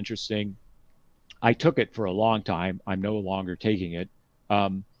resveratrol is interesting. I took it for a long time. I'm no longer taking it.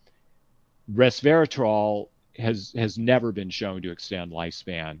 Resveratrol has never been shown to extend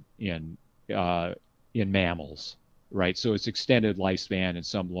lifespan in mammals, right? So it's extended lifespan in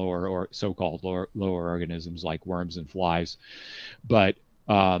some lower or so-called lower organisms like worms and flies, but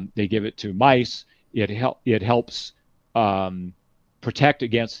they give it to mice. It helps protect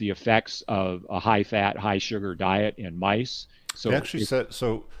against the effects of a high-fat, high-sugar diet in mice. So he actually said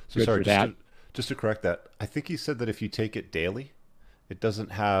so. Sorry, just to correct that. I think he said that if you take it daily, it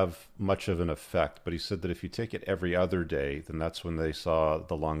doesn't have much of an effect. But he said that if you take it every other day, then that's when they saw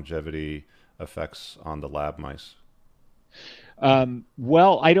the longevity effects on the lab mice.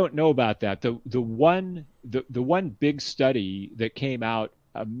 Well, I don't know about that. The one big study that came out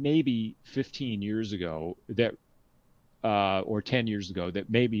maybe 15 years ago that or 10 years ago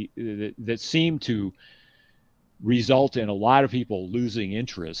that seemed to result in a lot of people losing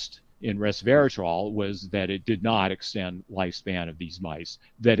interest in resveratrol was that it did not extend lifespan of these mice,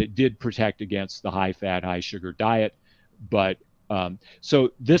 that it did protect against the high fat, high sugar diet. But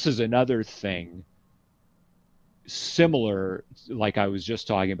so this is another thing similar, like I was just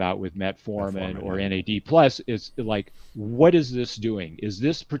talking about with metformin or NAD plus. It's like, what is this doing? Is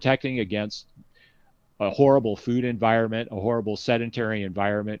this protecting against a horrible food environment, a horrible sedentary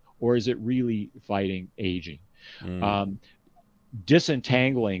environment, or is it really fighting aging?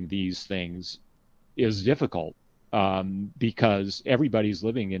 Disentangling these things is difficult because everybody's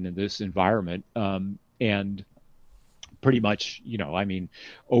living in this environment, and pretty much,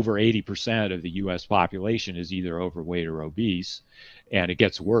 over 80% of the U.S. population is either overweight or obese, and it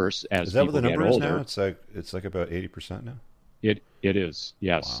gets worse as is that people what the number get is older. now? It's like about 80% now. It is,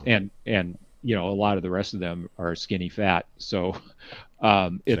 yes. Wow. And a lot of the rest of them are skinny fat. So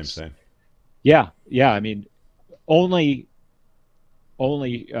it's same. Yeah. Only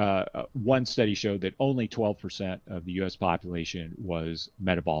one study showed that only 12% of the U.S. population was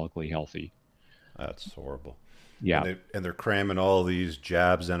metabolically healthy. That's horrible. Yeah. And they're cramming all these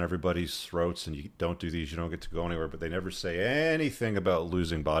jabs down everybody's throats, and you don't do these, you don't get to go anywhere. But they never say anything about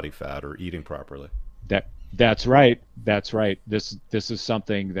losing body fat or eating properly. That's right. That's right. This is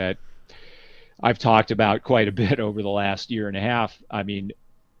something that I've talked about quite a bit over the last year and a half.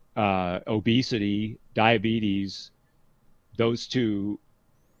 Obesity, diabetes, those two,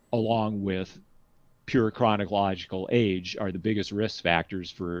 along with pure chronological age are the biggest risk factors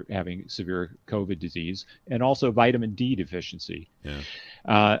for having severe COVID disease, and also vitamin D deficiency.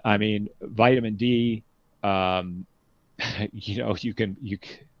 Yeah. I mean, vitamin D, um,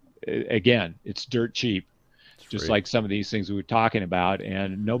 again, it's dirt cheap, It's just free. like some of these things we were talking about,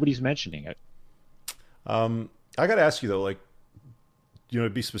 and nobody's mentioning it. I got to ask you though, like, to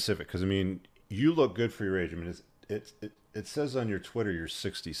be specific, because I mean, you look good for your age. I mean, it says on your Twitter you're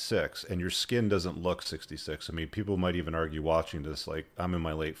 66, and your skin doesn't look 66. I mean, people might even argue watching this, like, I'm in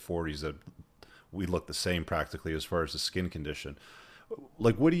my late 40s, that we look the same practically as far as the skin condition.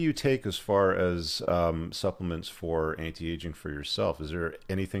 Like, what do you take as far as supplements for anti-aging for yourself? Is there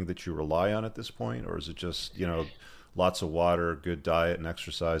anything that you rely on at this point, or is it just lots of water, good diet, and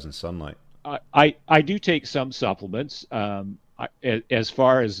exercise and sunlight? I do take some supplements. As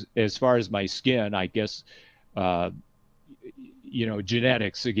far as my skin, I guess, uh,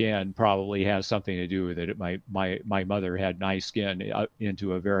 genetics again probably has something to do with it. My mother had nice skin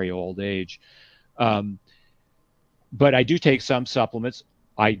into a very old age. Um, but I do take some supplements.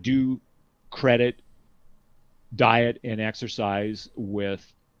 I do credit diet and exercise with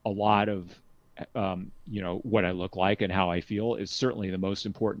a lot of what I look like and how I feel is certainly the most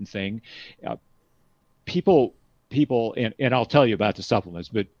important thing. Uh, people people and I'll tell you about the supplements,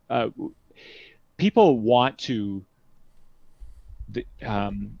 but people want to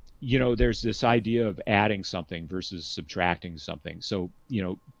there's this idea of adding something versus subtracting something. So,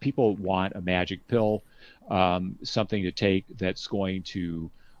 people want a magic pill, something to take that's going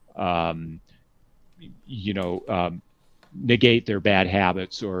to, um, you know, um, negate their bad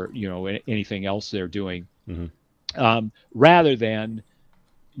habits or, anything else they're doing, Hmm. rather than,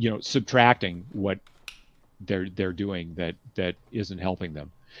 subtracting what they're doing that isn't helping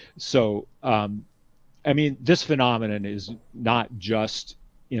them. So, I mean, this phenomenon is not just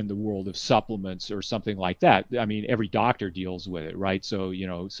in the world of supplements or something like that. I mean, every doctor deals with it, right? So,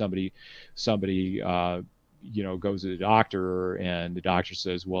 somebody, goes to the doctor and the doctor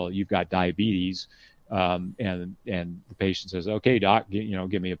says, well, you've got diabetes. And the patient says, okay, doc,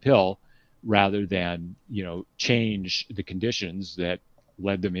 give me a pill, rather than, change the conditions that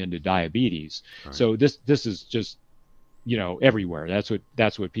led them into diabetes. Right. So this is just, everywhere.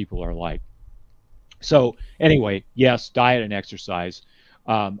 That's what people are like. So anyway, yes, diet and exercise.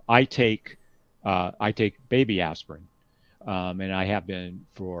 I take baby aspirin, and I have been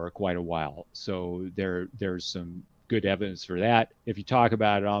for quite a while. So there's some good evidence for that. If you talk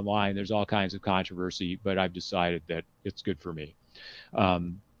about it online, there's all kinds of controversy, but I've decided that it's good for me.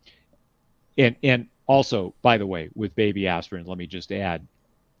 Um, and also, by the way, with baby aspirin, let me just add,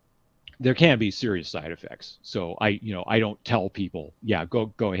 there can be serious side effects. So I don't tell people, yeah,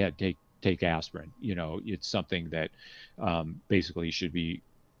 go ahead, take aspirin. It's something that basically should be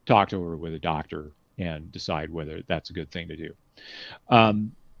talked over with a doctor and decide whether that's a good thing to do.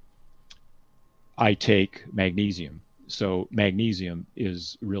 Um, I take magnesium. So magnesium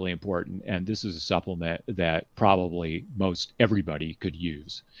is really important, and this is a supplement that probably most everybody could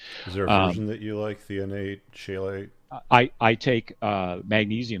use. Is there a Um, version that you like? Threonate, chelate, I take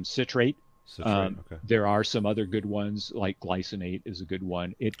magnesium citrate. citrate? Okay. There are some other good ones, like glycinate is a good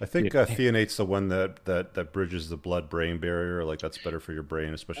one. It I think it theonate's the one that bridges the blood-brain barrier. Like, that's better for your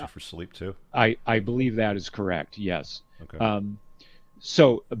brain, especially for sleep too. I believe that is correct. Yes. Okay. Um,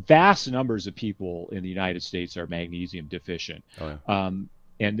 so vast numbers of people in the United States are magnesium deficient. Oh yeah. Um,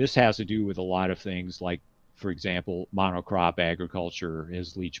 and this has to do with a lot of things like, for example, monocrop agriculture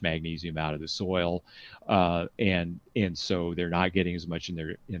has leached magnesium out of the soil, and so they're not getting as much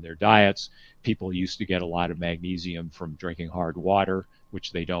in their diets. People used to get a lot of magnesium from drinking hard water,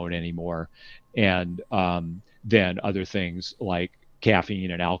 which they don't anymore, and then other things like caffeine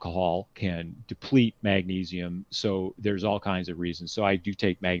and alcohol can deplete magnesium. So there's all kinds of reasons. So I do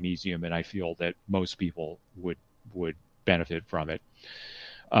take magnesium, and I feel that most people would benefit from it.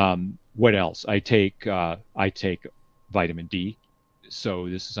 What else? I take vitamin D. So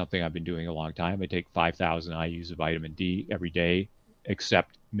this is something I've been doing a long time. I take 5,000 IU's of vitamin D every day,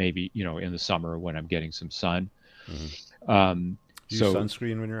 except maybe in the summer when I'm getting some sun. Hmm. Um, Do you use so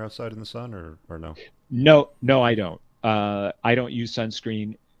sunscreen when you're outside in the sun, or no? no, no, I don't. I don't use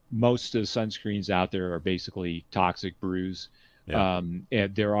sunscreen. Most of the sunscreens out there are basically toxic brews. Yeah,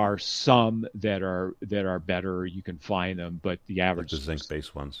 And there are some that are better. You can find them, but the like the average.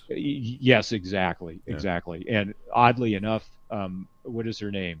 zinc-based ones. Yes, exactly, Yeah. exactly. And oddly enough, what is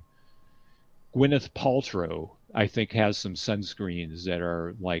her name? Gwyneth Paltrow, I think, has some sunscreens that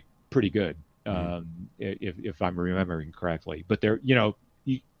are like pretty good, Hmm. if I'm remembering correctly. But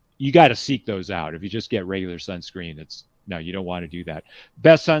you got to seek those out. If you just get regular sunscreen, it's no, you don't want to do that.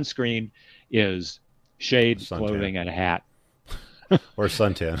 Best sunscreen is shade, Suntan clothing, and a hat. or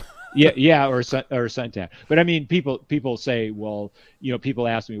suntan. Yeah, yeah, or suntan. But I mean, people say, well, people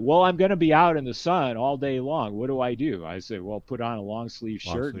ask me, well, I'm going to be out in the sun all day long. What do I do? I say, well, put on a long sleeve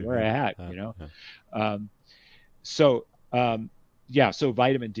Long shirt and sleeve, wear yeah. a hat. Yeah. Um, so yeah, so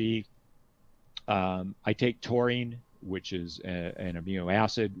vitamin D. I take taurine, which is an amino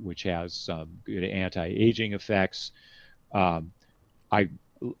acid, which has some good anti-aging effects. Um, I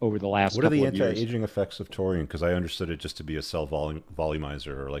over the last What are the couple of years. anti-aging effects of taurine? Because I understood it just to be a cell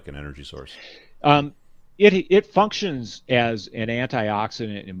volumizer or like an energy source. Um, it functions as an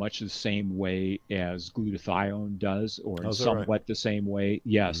antioxidant in much the same way as glutathione does, or Oh, in is that right? somewhat the same way. Mm-hmm.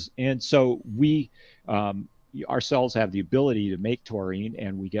 Yes, and so um, our cells have the ability to make taurine,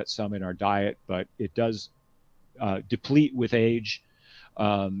 and we get some in our diet, but it does deplete with age.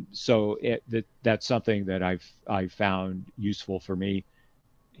 That's something that I've found useful for me.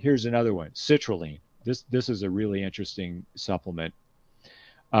 Here's another one: citrulline. This is a really interesting supplement.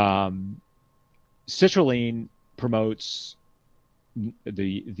 Um, Citrulline promotes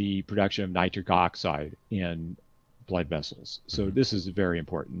the production of nitric oxide in blood vessels. So Mm-hmm. this is very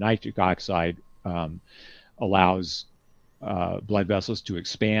important. Nitric oxide allows blood vessels to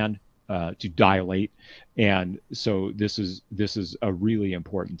expand, to dilate, and so this is a really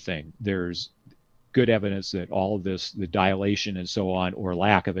important thing. There's good evidence that all of this, the dilation and so on, or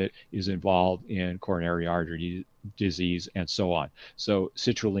lack of it, is involved in coronary artery disease and so on. So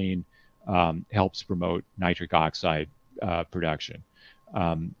citrulline helps promote nitric oxide production.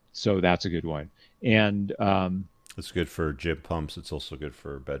 So that's a good one. And It's good for gym pumps. It's also good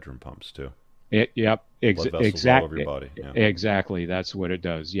for bedroom pumps too. yep, Blood vessels all over your body. Yeah. exactly. That's what it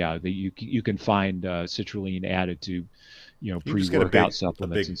does. Yeah, you can find citrulline added to You just get pre-workout a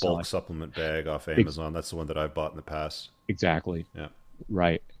supplements and big so bulk on. supplement bag off Ex- Amazon. That's the one that I've bought in the past. exactly. Yeah.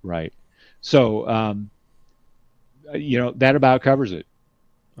 Right. Right. So that about covers it.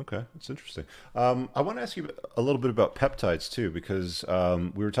 Okay, that's interesting. I want to ask you a little bit about peptides too, because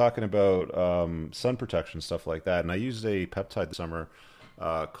we were talking about sun protection stuff like that, and I used a peptide this summer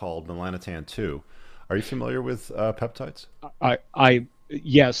called melanotan 2. Are you familiar with peptides? I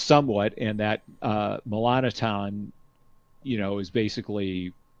yes, somewhat, and that melanotan, is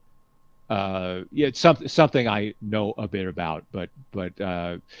basically yeah, it's something I know a bit about, but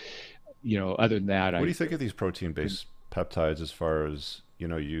other than that, What do I you think of these protein-based peptides as far as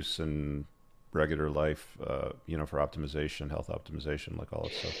use in regular life? For optimization, health optimization, like all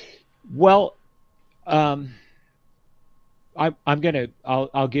that stuff. well, um,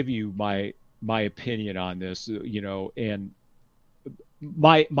 I'll give you my opinion on this, and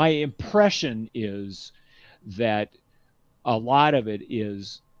my impression is that a lot of it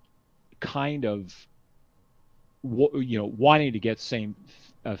is kind of wanting to get same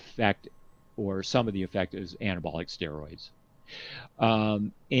effect or some of the effect as anabolic steroids.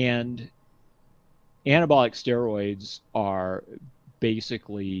 And anabolic steroids are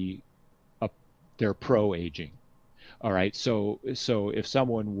basically they're pro aging. All right, so if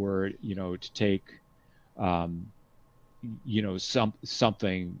someone were to take um,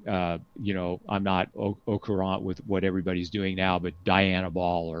 something I'm not au courant with what everybody's doing now, but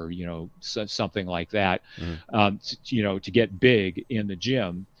Dianabol or something like that, Mm-hmm. to get big in the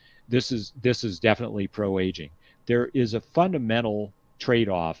gym. This is definitely pro aging. There is a fundamental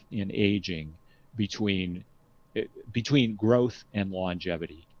trade-off in aging between between growth and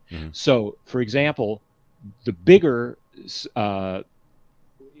longevity. Mm-hmm. So, for example, the bigger uh,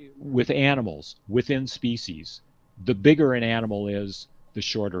 with animals within species, the bigger an animal is, the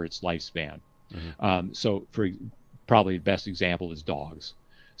shorter its lifespan. Mm-hmm. So, for probably the best example is dogs.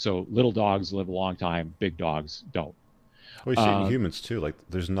 So, little dogs live a long time, big dogs don't. Well, you see it in Uh, humans too. Like,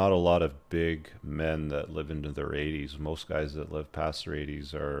 there's not a lot of big men that live into their 80s. Most guys that live past their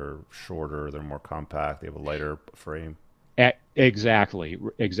 80s are shorter. They're more compact. They have a lighter frame.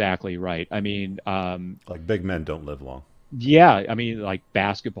 exactly right. I mean, Like, big men don't live long. yeah, I mean, like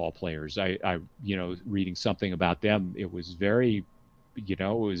basketball players. Reading something about them, it was very, it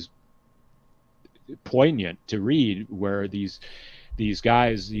was poignant to read where these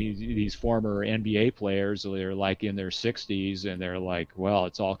guys, these former NBA players, they're like in their 60s, and they're like, well,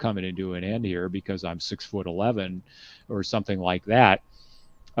 it's all coming into an end here because I'm 6'11" or something like that.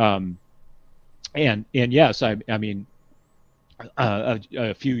 Um, and yes, I mean,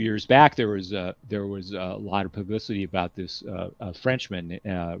 a few years back, there was a lot of publicity about this Frenchman,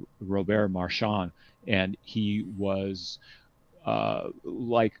 Robert Marchand, and he was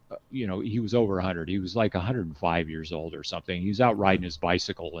he was over 100. He was like 105 years old or something. He was out riding his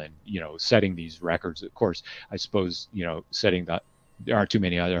bicycle and setting these records. Of course, I suppose setting there aren't too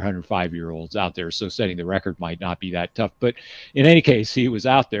many other 105-year-olds out there, so setting the record might not be that tough. But in any case, he was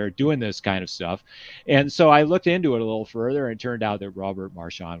out there doing this kind of stuff. And so I looked into it a little further, and it turned out that Robert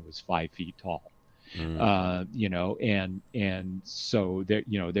Marchand was 5 feet tall. You know, and so there,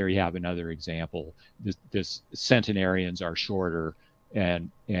 you know, there you have another example. This centenarians are shorter, and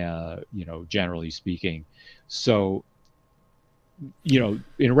you know, generally speaking. So, you know,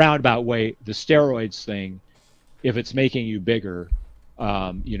 in a roundabout way, the steroids thing, if it's making you bigger,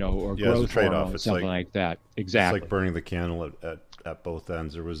 you know, or growth hormone, something like that. Exactly. It's like burning the candle at both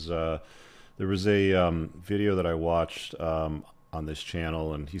ends. There was a video that I watched on this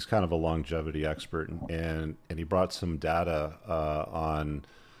channel, and he's kind of a longevity expert, and he brought some data on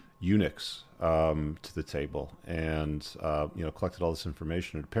eunuchs to the table, and you know, collected all this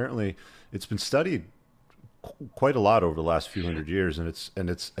information. And apparently, it's been studied quite a lot over the last few hundred years, and it's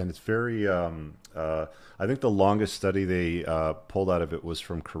very. I think the longest study they pulled out of it was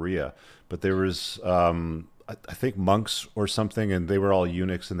from Korea, but there was I think monks or something, and they were all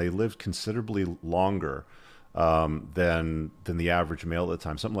eunuchs, and they lived considerably longer than the average male at the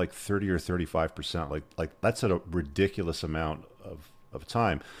time, something like 30 or 35%. Like that's a ridiculous amount of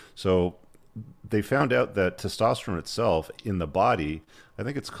time. So they found out that testosterone itself in the body, I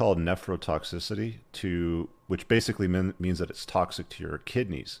think it's called nephrotoxicity, which basically means that it's toxic to your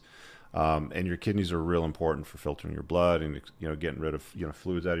kidneys. And your kidneys are real important for filtering your blood and, you know, getting rid of, you know,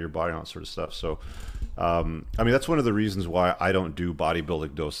 fluids out of your body and all that sort of stuff. So, I mean, that's one of the reasons why I don't do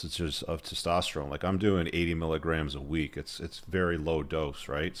bodybuilding dosages of testosterone. Like, I'm doing 80 milligrams a week. It's very low dose,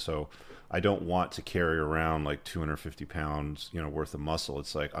 right? So I don't want to carry around like 250 pounds, you know, worth of muscle.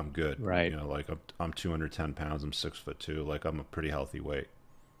 It's like, I'm good. Right. You know, like I'm 210 pounds. I'm 6'2". Like, I'm a pretty healthy weight.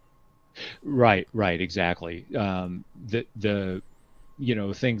 Right. Exactly. You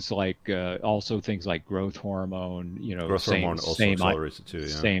know, things like also things like growth hormone, you know, Growth hormone also accelerates it too, yeah.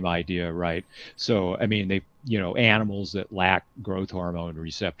 Same idea, right? So, I mean, they, you know, animals that lack growth hormone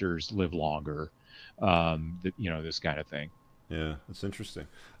receptors live longer, you know, this kind of thing. Yeah, that's interesting.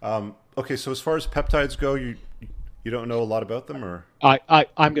 Okay, so as far as peptides go, you don't know a lot about them, or?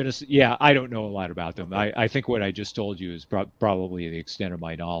 I'm gonna, yeah, I don't know a lot about them. Okay. I think what I just told you is probably the extent of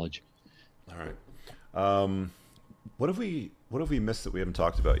my knowledge. All right. What have we missed that we haven't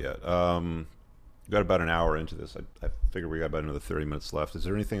talked about yet? We got about an hour into this. I figure we got about another 30 minutes left. Is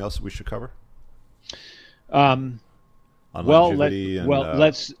there anything else that we should cover? On longevity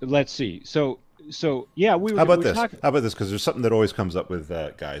let's see. So yeah, How about this? How about this? Because there's something that always comes up with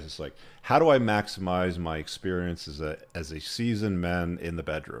guys. It's like, how do I maximize my experience as a seasoned man in the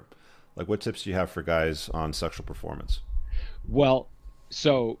bedroom? Like, what tips do you have for guys on sexual performance? Well,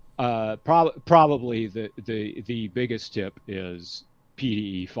 so probably the biggest tip is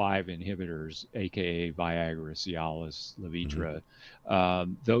PDE5 inhibitors, aka Viagra, Cialis, Levitra.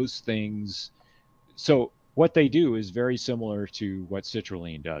 Those things. So what they do is very similar to what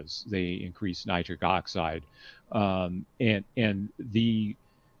citrulline does. They increase nitric oxide, and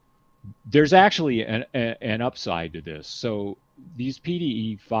there's actually an upside to this. So these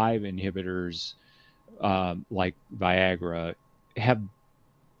PDE5 inhibitors, like Viagra, have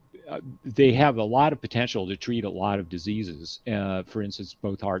a lot of potential to treat a lot of diseases. For instance,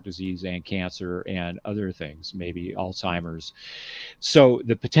 both heart disease and cancer and other things, maybe Alzheimer's. So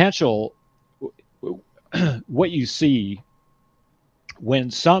the potential, what you see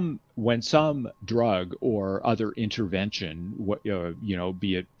when some drug or other intervention, you know,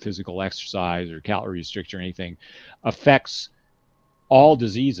 be it physical exercise or calorie restriction or anything, affects all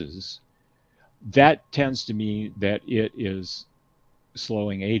diseases, that tends to mean that it is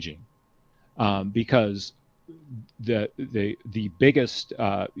slowing aging, because the biggest,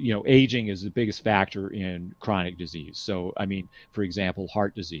 you know, aging is the biggest factor in chronic disease. So, I mean, for example,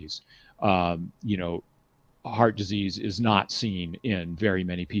 heart disease, you know, heart disease is not seen in very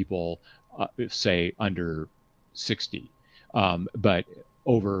many people, say under 60, but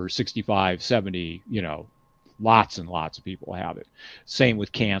over 65, 70, you know, lots and lots of people have it. Same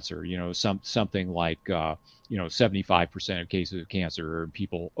with cancer, you know, something like, you know, 75% of cases of cancer are in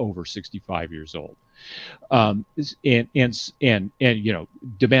people over 65 years old. And you know,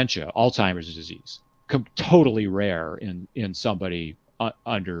 dementia, Alzheimer's disease, totally rare in somebody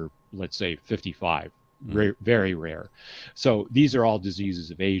under, let's say, 55. Very rare. So these are all diseases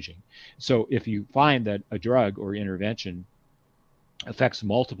of aging. So if you find that a drug or intervention affects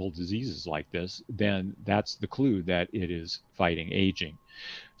multiple diseases like this, then that's the clue that it is fighting aging.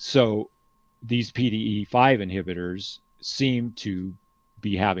 So these PDE5 inhibitors seem to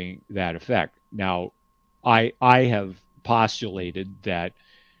be having that effect. Now, I have postulated that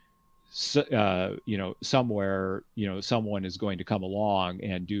somewhere, someone is going to come along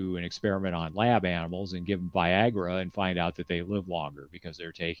and do an experiment on lab animals and give them Viagra and find out that they live longer because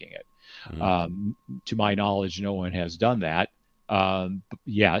they're taking it. Mm. To my knowledge, no one has done that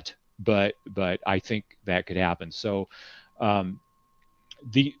yet, but I think that could happen. So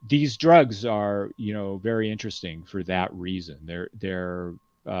these drugs are, very interesting for that reason. They're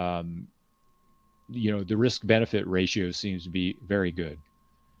the risk benefit ratio seems to be very good.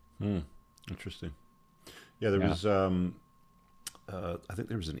 Mm. Interesting. Yeah, there Yeah. was. I think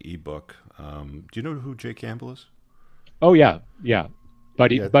there was an ebook. Do you know who Jay Campbell is? Oh yeah, yeah.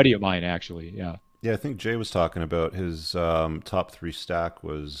 Buddy Yeah, buddy of mine actually. Yeah. yeah. I think Jay was talking about his top three stack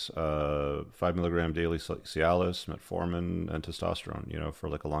was 5 milligram daily Cialis, metformin, and testosterone. For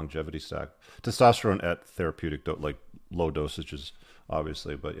like a longevity stack. Testosterone at therapeutic, like low dosages,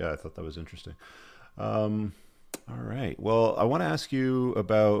 obviously. But yeah, I thought that was interesting. Um, all right. Well, I want to ask you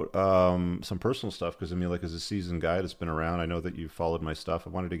about some personal stuff because I mean, like as a seasoned guy that's been around, I know that you followed my stuff. I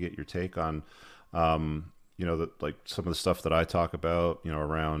wanted to get your take on, that like some of the stuff that I talk about,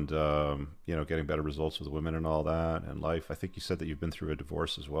 around, getting better results with women and all that and life. I think you said that you've been through a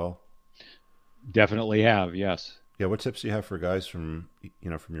divorce as well. Definitely have. Yes. Yeah. What tips do you have for guys from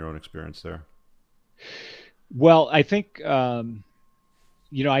your own experience there? Well, I think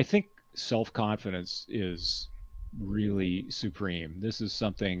self-confidence is really supreme. This is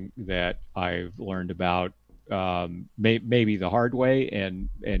something that I've learned about, maybe the hard way, and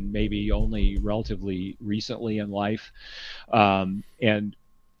maybe only relatively recently in life. And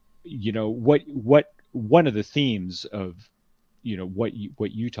what one of the themes of what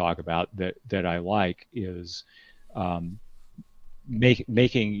you talk about that I like is, um,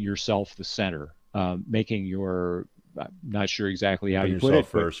 making yourself the center, making your, I'm not sure exactly how Putting you put yourself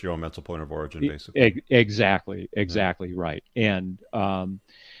it, but first, your own mental point of origin, basically. exactly, Yeah. exactly right. And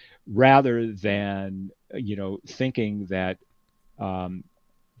rather than thinking that, um,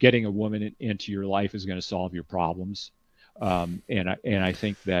 getting a woman into your life is going to solve your problems, and I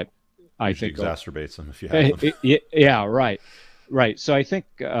think that I Usually think exacerbates them if you have them. yeah, right, right. So I think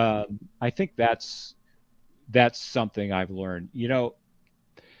that's something I've learned.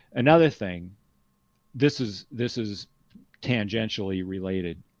 Another thing. This is tangentially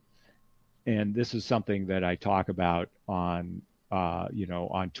related, and this is something that I talk about on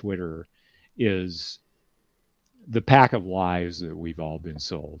Twitter, is the pack of lies that we've all been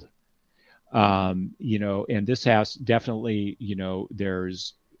sold. And this has definitely,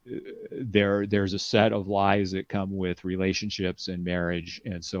 there's a set of lies that come with relationships and marriage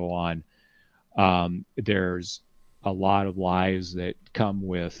and so on. There's a lot of lies that come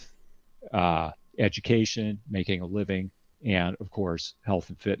with education, making a living, and of course, health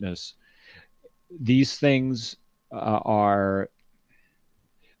and fitness. These things are,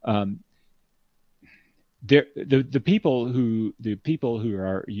 um, the people who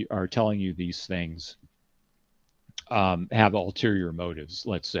are telling you these things, have ulterior motives,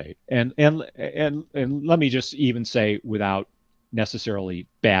 let's say, and let me just even say, without necessarily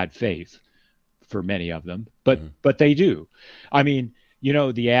bad faith for many of them, but Hmm. but they do. I mean,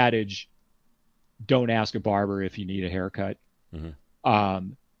 the adage, "Don't ask a barber if you need a haircut." Hmm.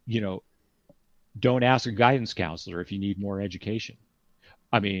 Um, you know, don't ask a guidance counselor if you need more education.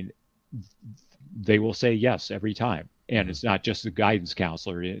 I mean, they will say yes every time. And Hmm. it's not just the guidance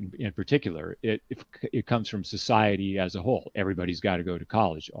counselor in particular. It comes from society as a whole. Everybody's got to go to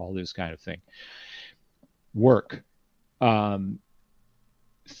college, all this kind of thing. Work. Um,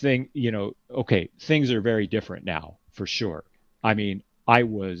 okay, things are very different now, for sure. I mean, I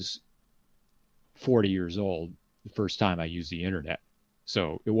was 40 years old the first time I used the internet,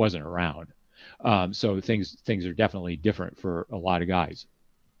 so it wasn't around. So things are definitely different for a lot of guys.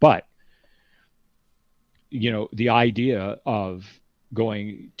 But the idea of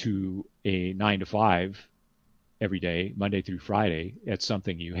going to a 9 to 5 every day, Monday through Friday, it's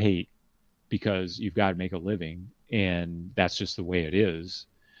something you hate because you've got to make a living, and that's just the way it is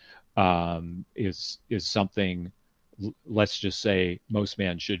something. Let's just say most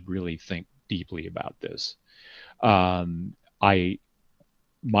men should really think deeply about this. I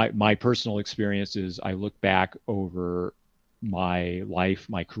my personal experience is, I look back over my life,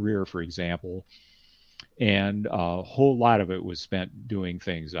 my career, for example, and a whole lot of it was spent doing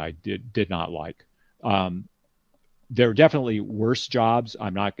things I did not like. Um, there are definitely worse jobs.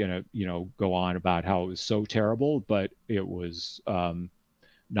 I'm not going to go on about how it was so terrible, but it was,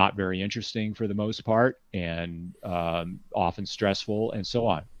 not very interesting for the most part, and often stressful and so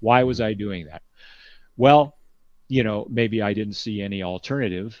on. Why was Hmm. I doing that? Well, maybe I didn't see any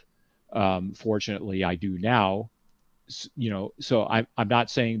alternative. Fortunately, I do now. So I'm not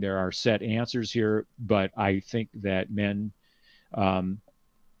saying there are set answers here, but I think that men, um,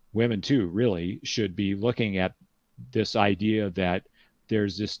 women too, really should be looking at this idea that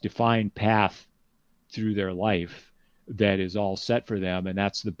there's this defined path through their life that is all set for them, and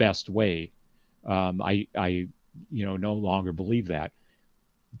that's the best way. I no longer believe that.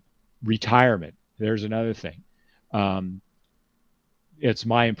 Retirement. There's another thing. Um, it's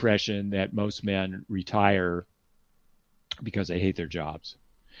my impression that most men retire because they hate their jobs.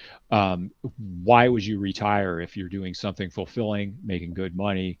 Um, why would you retire if you're doing something fulfilling, making good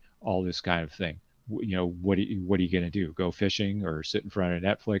money, all this kind of thing? What are you going to do? Go fishing or sit in front of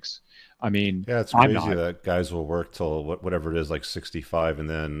Netflix? I mean, Yeah, it's I'm crazy not. that guys will work till whatever it is, like 65, and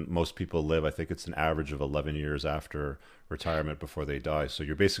then most people live, I think it's an average of 11 years after retirement before they die. So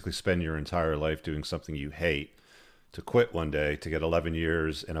you're basically spending your entire life doing something you hate to quit one day to get 11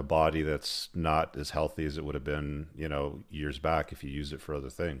 years in a body that's not as healthy as it would have been, years back if you use it for other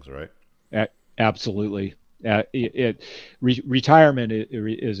things, right? Absolutely. Retirement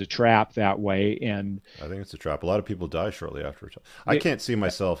is a trap that way, and I think it's a trap. A lot of people die shortly after retire. I it, can't see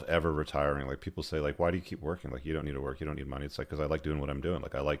myself ever retiring. Like people say, like, why do you keep working? Like you don't need to work. You don't need money. It's like because I like doing what I'm doing.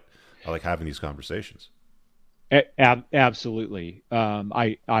 Like I like having these conversations. Absolutely.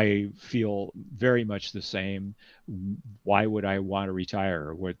 I feel very much the same. Why would I want to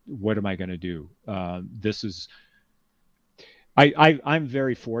retire? What am I going to do? This is I'm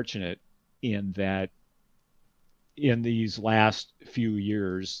very fortunate in that in these last few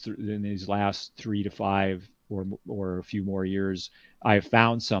years, in these last 3 to 5 or a few more years, I've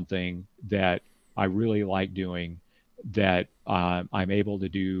found something that I really like doing, that I'm able to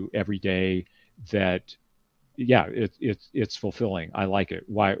do every day. That yeah, it's fulfilling. I like it.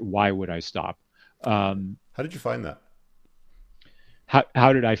 Why would I stop? Um, How did you find that?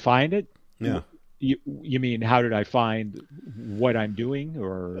 how did I find it? Yeah. You mean how did I find what I'm doing,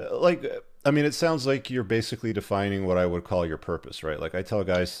 or I mean, it sounds like you're basically defining what I would call your purpose, right? Like I tell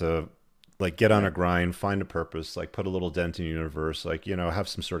guys to like get on a right? grind, find a purpose, like put a little dent in the universe, like, have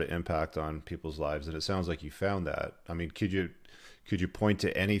some sort of impact on people's lives. And it sounds like you found that. I mean, could you point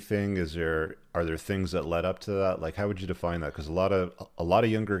to anything? Are there things that led up to that? Like how would you define that? Because a lot of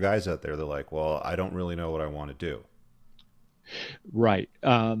younger guys out there, they're like, well, I don't really know what I want to do. Right.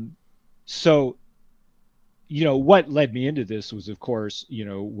 So what led me into this was, of course,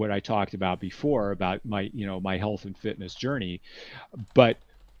 what I talked about before about my health and fitness journey. But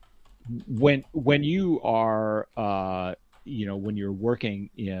when you are when you're working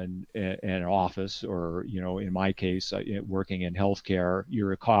in an office, or in my case, working in healthcare,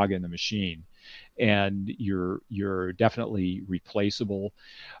 you're a cog in the machine, and you're definitely replaceable.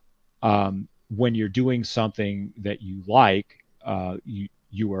 When you're doing something that you like,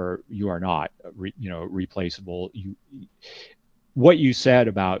 you are not replaceable. What you said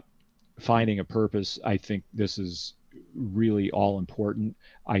about finding a purpose, I think this is really all important.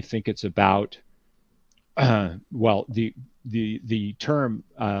 I think it's about well, the term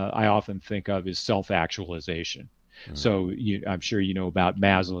I often think of is self-actualization. Mhm. So I'm sure you know about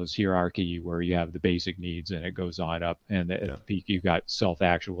Maslow's hierarchy, where you have the basic needs and it goes on up, and at Yeah. the peak you've got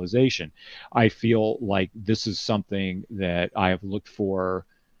self-actualization. I feel like this is something that I have looked for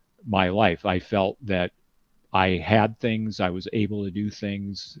my life. I felt that I had things, I was able to do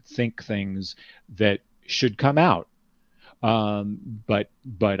things, think things that should come out. But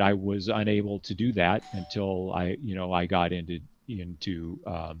I was unable to do that until I got into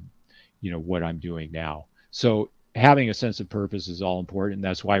what I'm doing now. So having a sense of purpose is all important.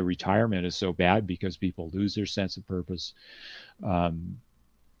 That's why retirement is so bad, because people lose their sense of purpose. Um,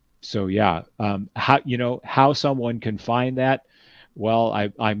 so yeah, how someone can find that. Well,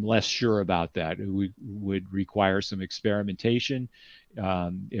 I'm less sure about that. It would require some experimentation. If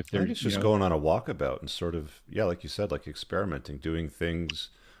I they're, think it's just going on a walkabout and sort of, yeah, like you said, like experimenting, doing things.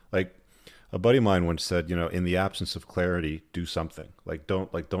 Like a buddy of mine once said, in the absence of clarity, do something. Like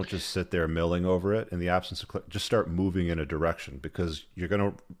don't just sit there milling over it. In the absence of just start moving in a direction, because you're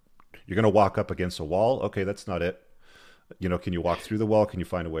gonna walk up against a wall. Okay, that's not it. Can you walk through the wall? Can you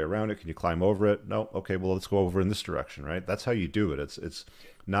find a way around it? Can you climb over it? No. Okay, well, let's go over in this direction, right? That's how you do it. It's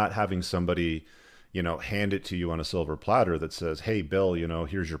not having somebody, hand it to you on a silver platter that says, "Hey, Bill,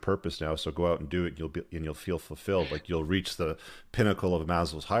 here's your purpose now. So go out and do it. You'll feel fulfilled. Like you'll reach the pinnacle of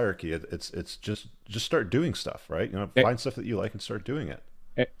Maslow's hierarchy." It's just start doing stuff, right? Find stuff that you like and start doing it.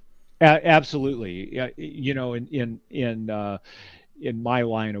 Absolutely. In my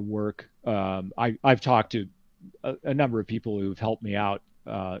line of work, I've talked to a number of people who've helped me out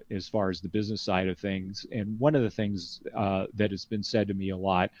as far as the business side of things. And one of the things that has been said to me a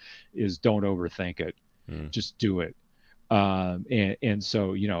lot is, don't overthink it. Mm. Just do it. And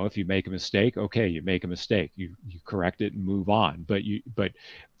so, if you make a mistake, okay, you make a mistake, you correct it and move on. But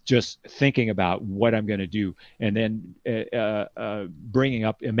just thinking about what I'm going to do, and then bringing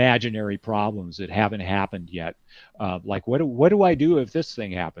up imaginary problems that haven't happened yet. Like, what do I do if this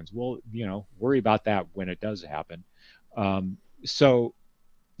thing happens? Well, worry about that when it does happen. So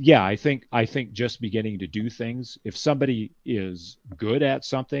yeah, I think just beginning to do things. If somebody is good at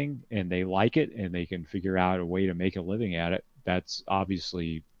something and they like it and they can figure out a way to make a living at it, that's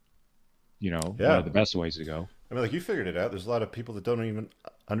obviously, one Yeah. of the best ways to go. I mean, like you figured it out. There's a lot of people that don't even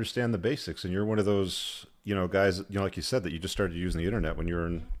understand the basics, and you're one of those, guys, like you said, that you just started using the internet when you were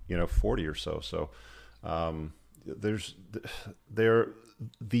in, 40 or so. So, there's there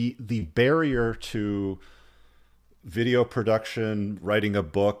the barrier to video production, writing a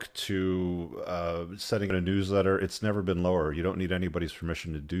book, to setting a newsletter, it's never been lower. You don't need anybody's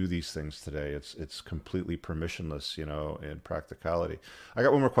permission to do these things today. It's completely permissionless, in practicality. I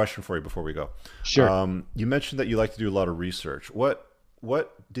got one more question for you before we go. Sure. You mentioned that you like to do a lot of research. What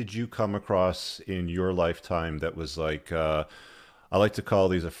did you come across in your lifetime that was like, I like to call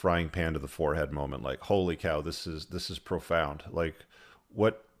these a frying pan to the forehead moment? Like, holy cow, this is profound. Like,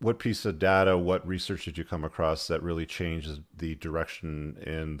 what piece of data, what research did you come across that really changes the direction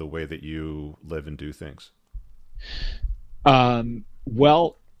in the way that you live and do things?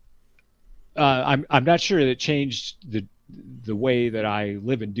 Well, I'm not sure that it changed the way that I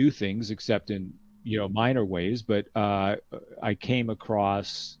live and do things, except in minor ways. But I came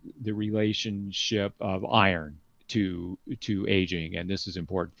across the relationship of iron to aging, and this is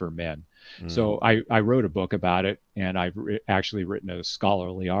important for men. Mm. So I wrote a book about it, and I've actually written a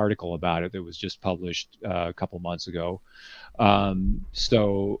scholarly article about it that was just published a couple months ago. Iron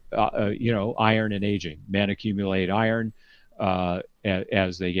and aging. Men accumulate iron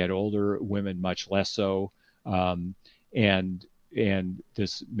as they get older, women much less so. Um, and and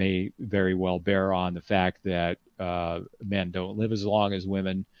this may very well bear on the fact that men don't live as long as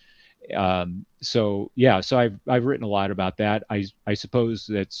women. So yeah, so I've written a lot about that. I suppose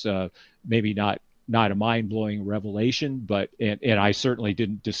that's maybe not a mind blowing revelation, but and I certainly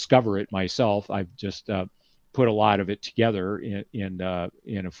didn't discover it myself. I've just put a lot of it together in a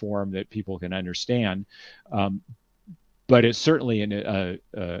form that people can understand. Um, but it's certainly a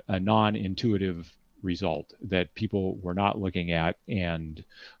non-intuitive result that people were not looking at, and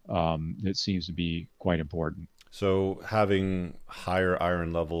it seems to be quite important. So having higher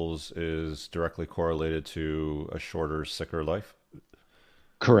iron levels is directly correlated to a shorter, sicker life.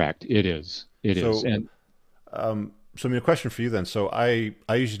 Correct. It is. It is. So, And so I mean, a question for you then. So I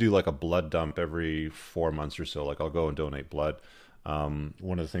usually do like a blood dump every 4 months or so. Like I'll go and donate blood. One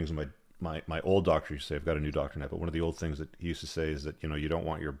of the things my old doctor used to say, I've got a new doctor now, but one of the old things that he used to say is that you don't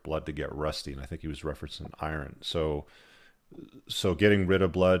want your blood to get rusty, and I think he was referencing iron. So getting rid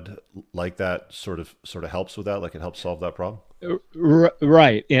of blood like that sort of helps with that. Like it helps solve that problem.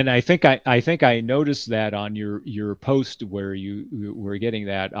 right. And I think I noticed that on your post where you were getting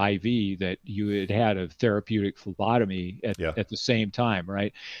that IV, that you had a therapeutic phlebotomy Yeah. at the same time,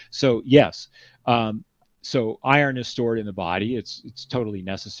 right? So yes. Um, so iron is stored in the body. It's totally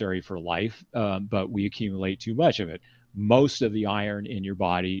necessary for life, but we accumulate too much of it. Most of the iron in your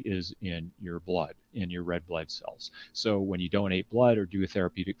body is in your blood, in your red blood cells. So when you donate blood or do a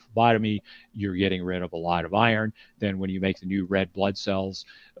therapeutic phlebotomy, you're getting rid of a lot of iron. Then when you make the new red blood cells,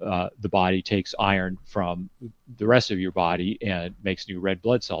 the body takes iron from the rest of your body and makes new red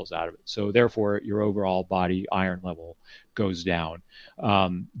blood cells out of it. So therefore, your overall body iron level goes down.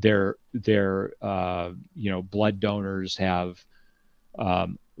 Blood donors have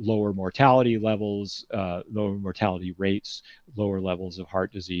lower mortality levels, lower mortality rates, lower levels of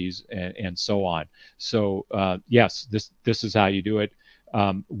heart disease, and so on. So yes, this is how you do it.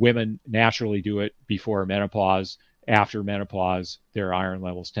 Women naturally do it before menopause. After menopause, their iron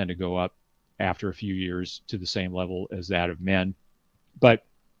levels tend to go up after a few years to the same level as that of men. But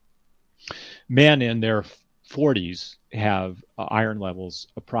men in their 40s have iron levels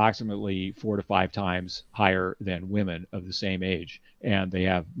approximately 4 to 5 times higher than women of the same age, and they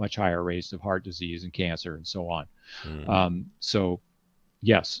have much higher rates of heart disease and cancer and so on. Mm. So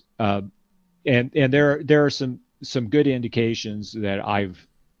yes, and there are some good indications that I've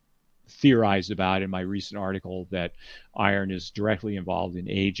theorized about in my recent article, that iron is directly involved in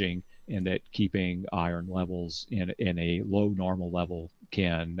aging, and that keeping iron levels in a low normal level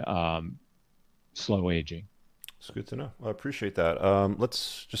can slow aging. It's good to know. I appreciate that.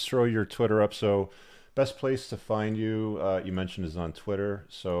 Let's just throw your Twitter up. So, best place to find you, you mentioned, is on Twitter.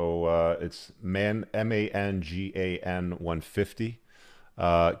 So it's Mangan 150.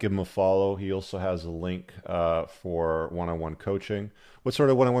 Give him a follow. He also has a link for one-on-one coaching. What sort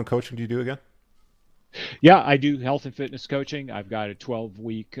of one-on-one coaching do you do again? Yeah, I do health and fitness coaching. I've got a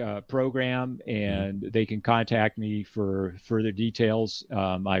 12-week program, Mm-hmm. and they can contact me for further details.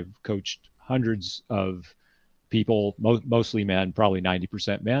 I've coached hundreds of people, mostly men, probably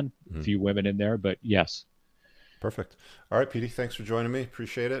 90% men, a Mm-hmm. few women in there, but yes. Perfect. All right, PD, thanks for joining me.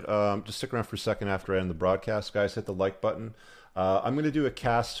 Appreciate it. Just stick around for a second after I end the broadcast, guys. Hit the like button. I'm going to do a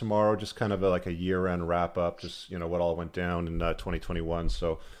cast tomorrow, just kind of like a year-end wrap-up, just what all went down in 2021.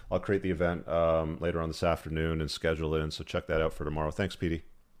 So I'll create the event later on this afternoon and schedule it in. So check that out for tomorrow. Thanks, PD.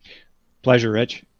 Pleasure, Rich.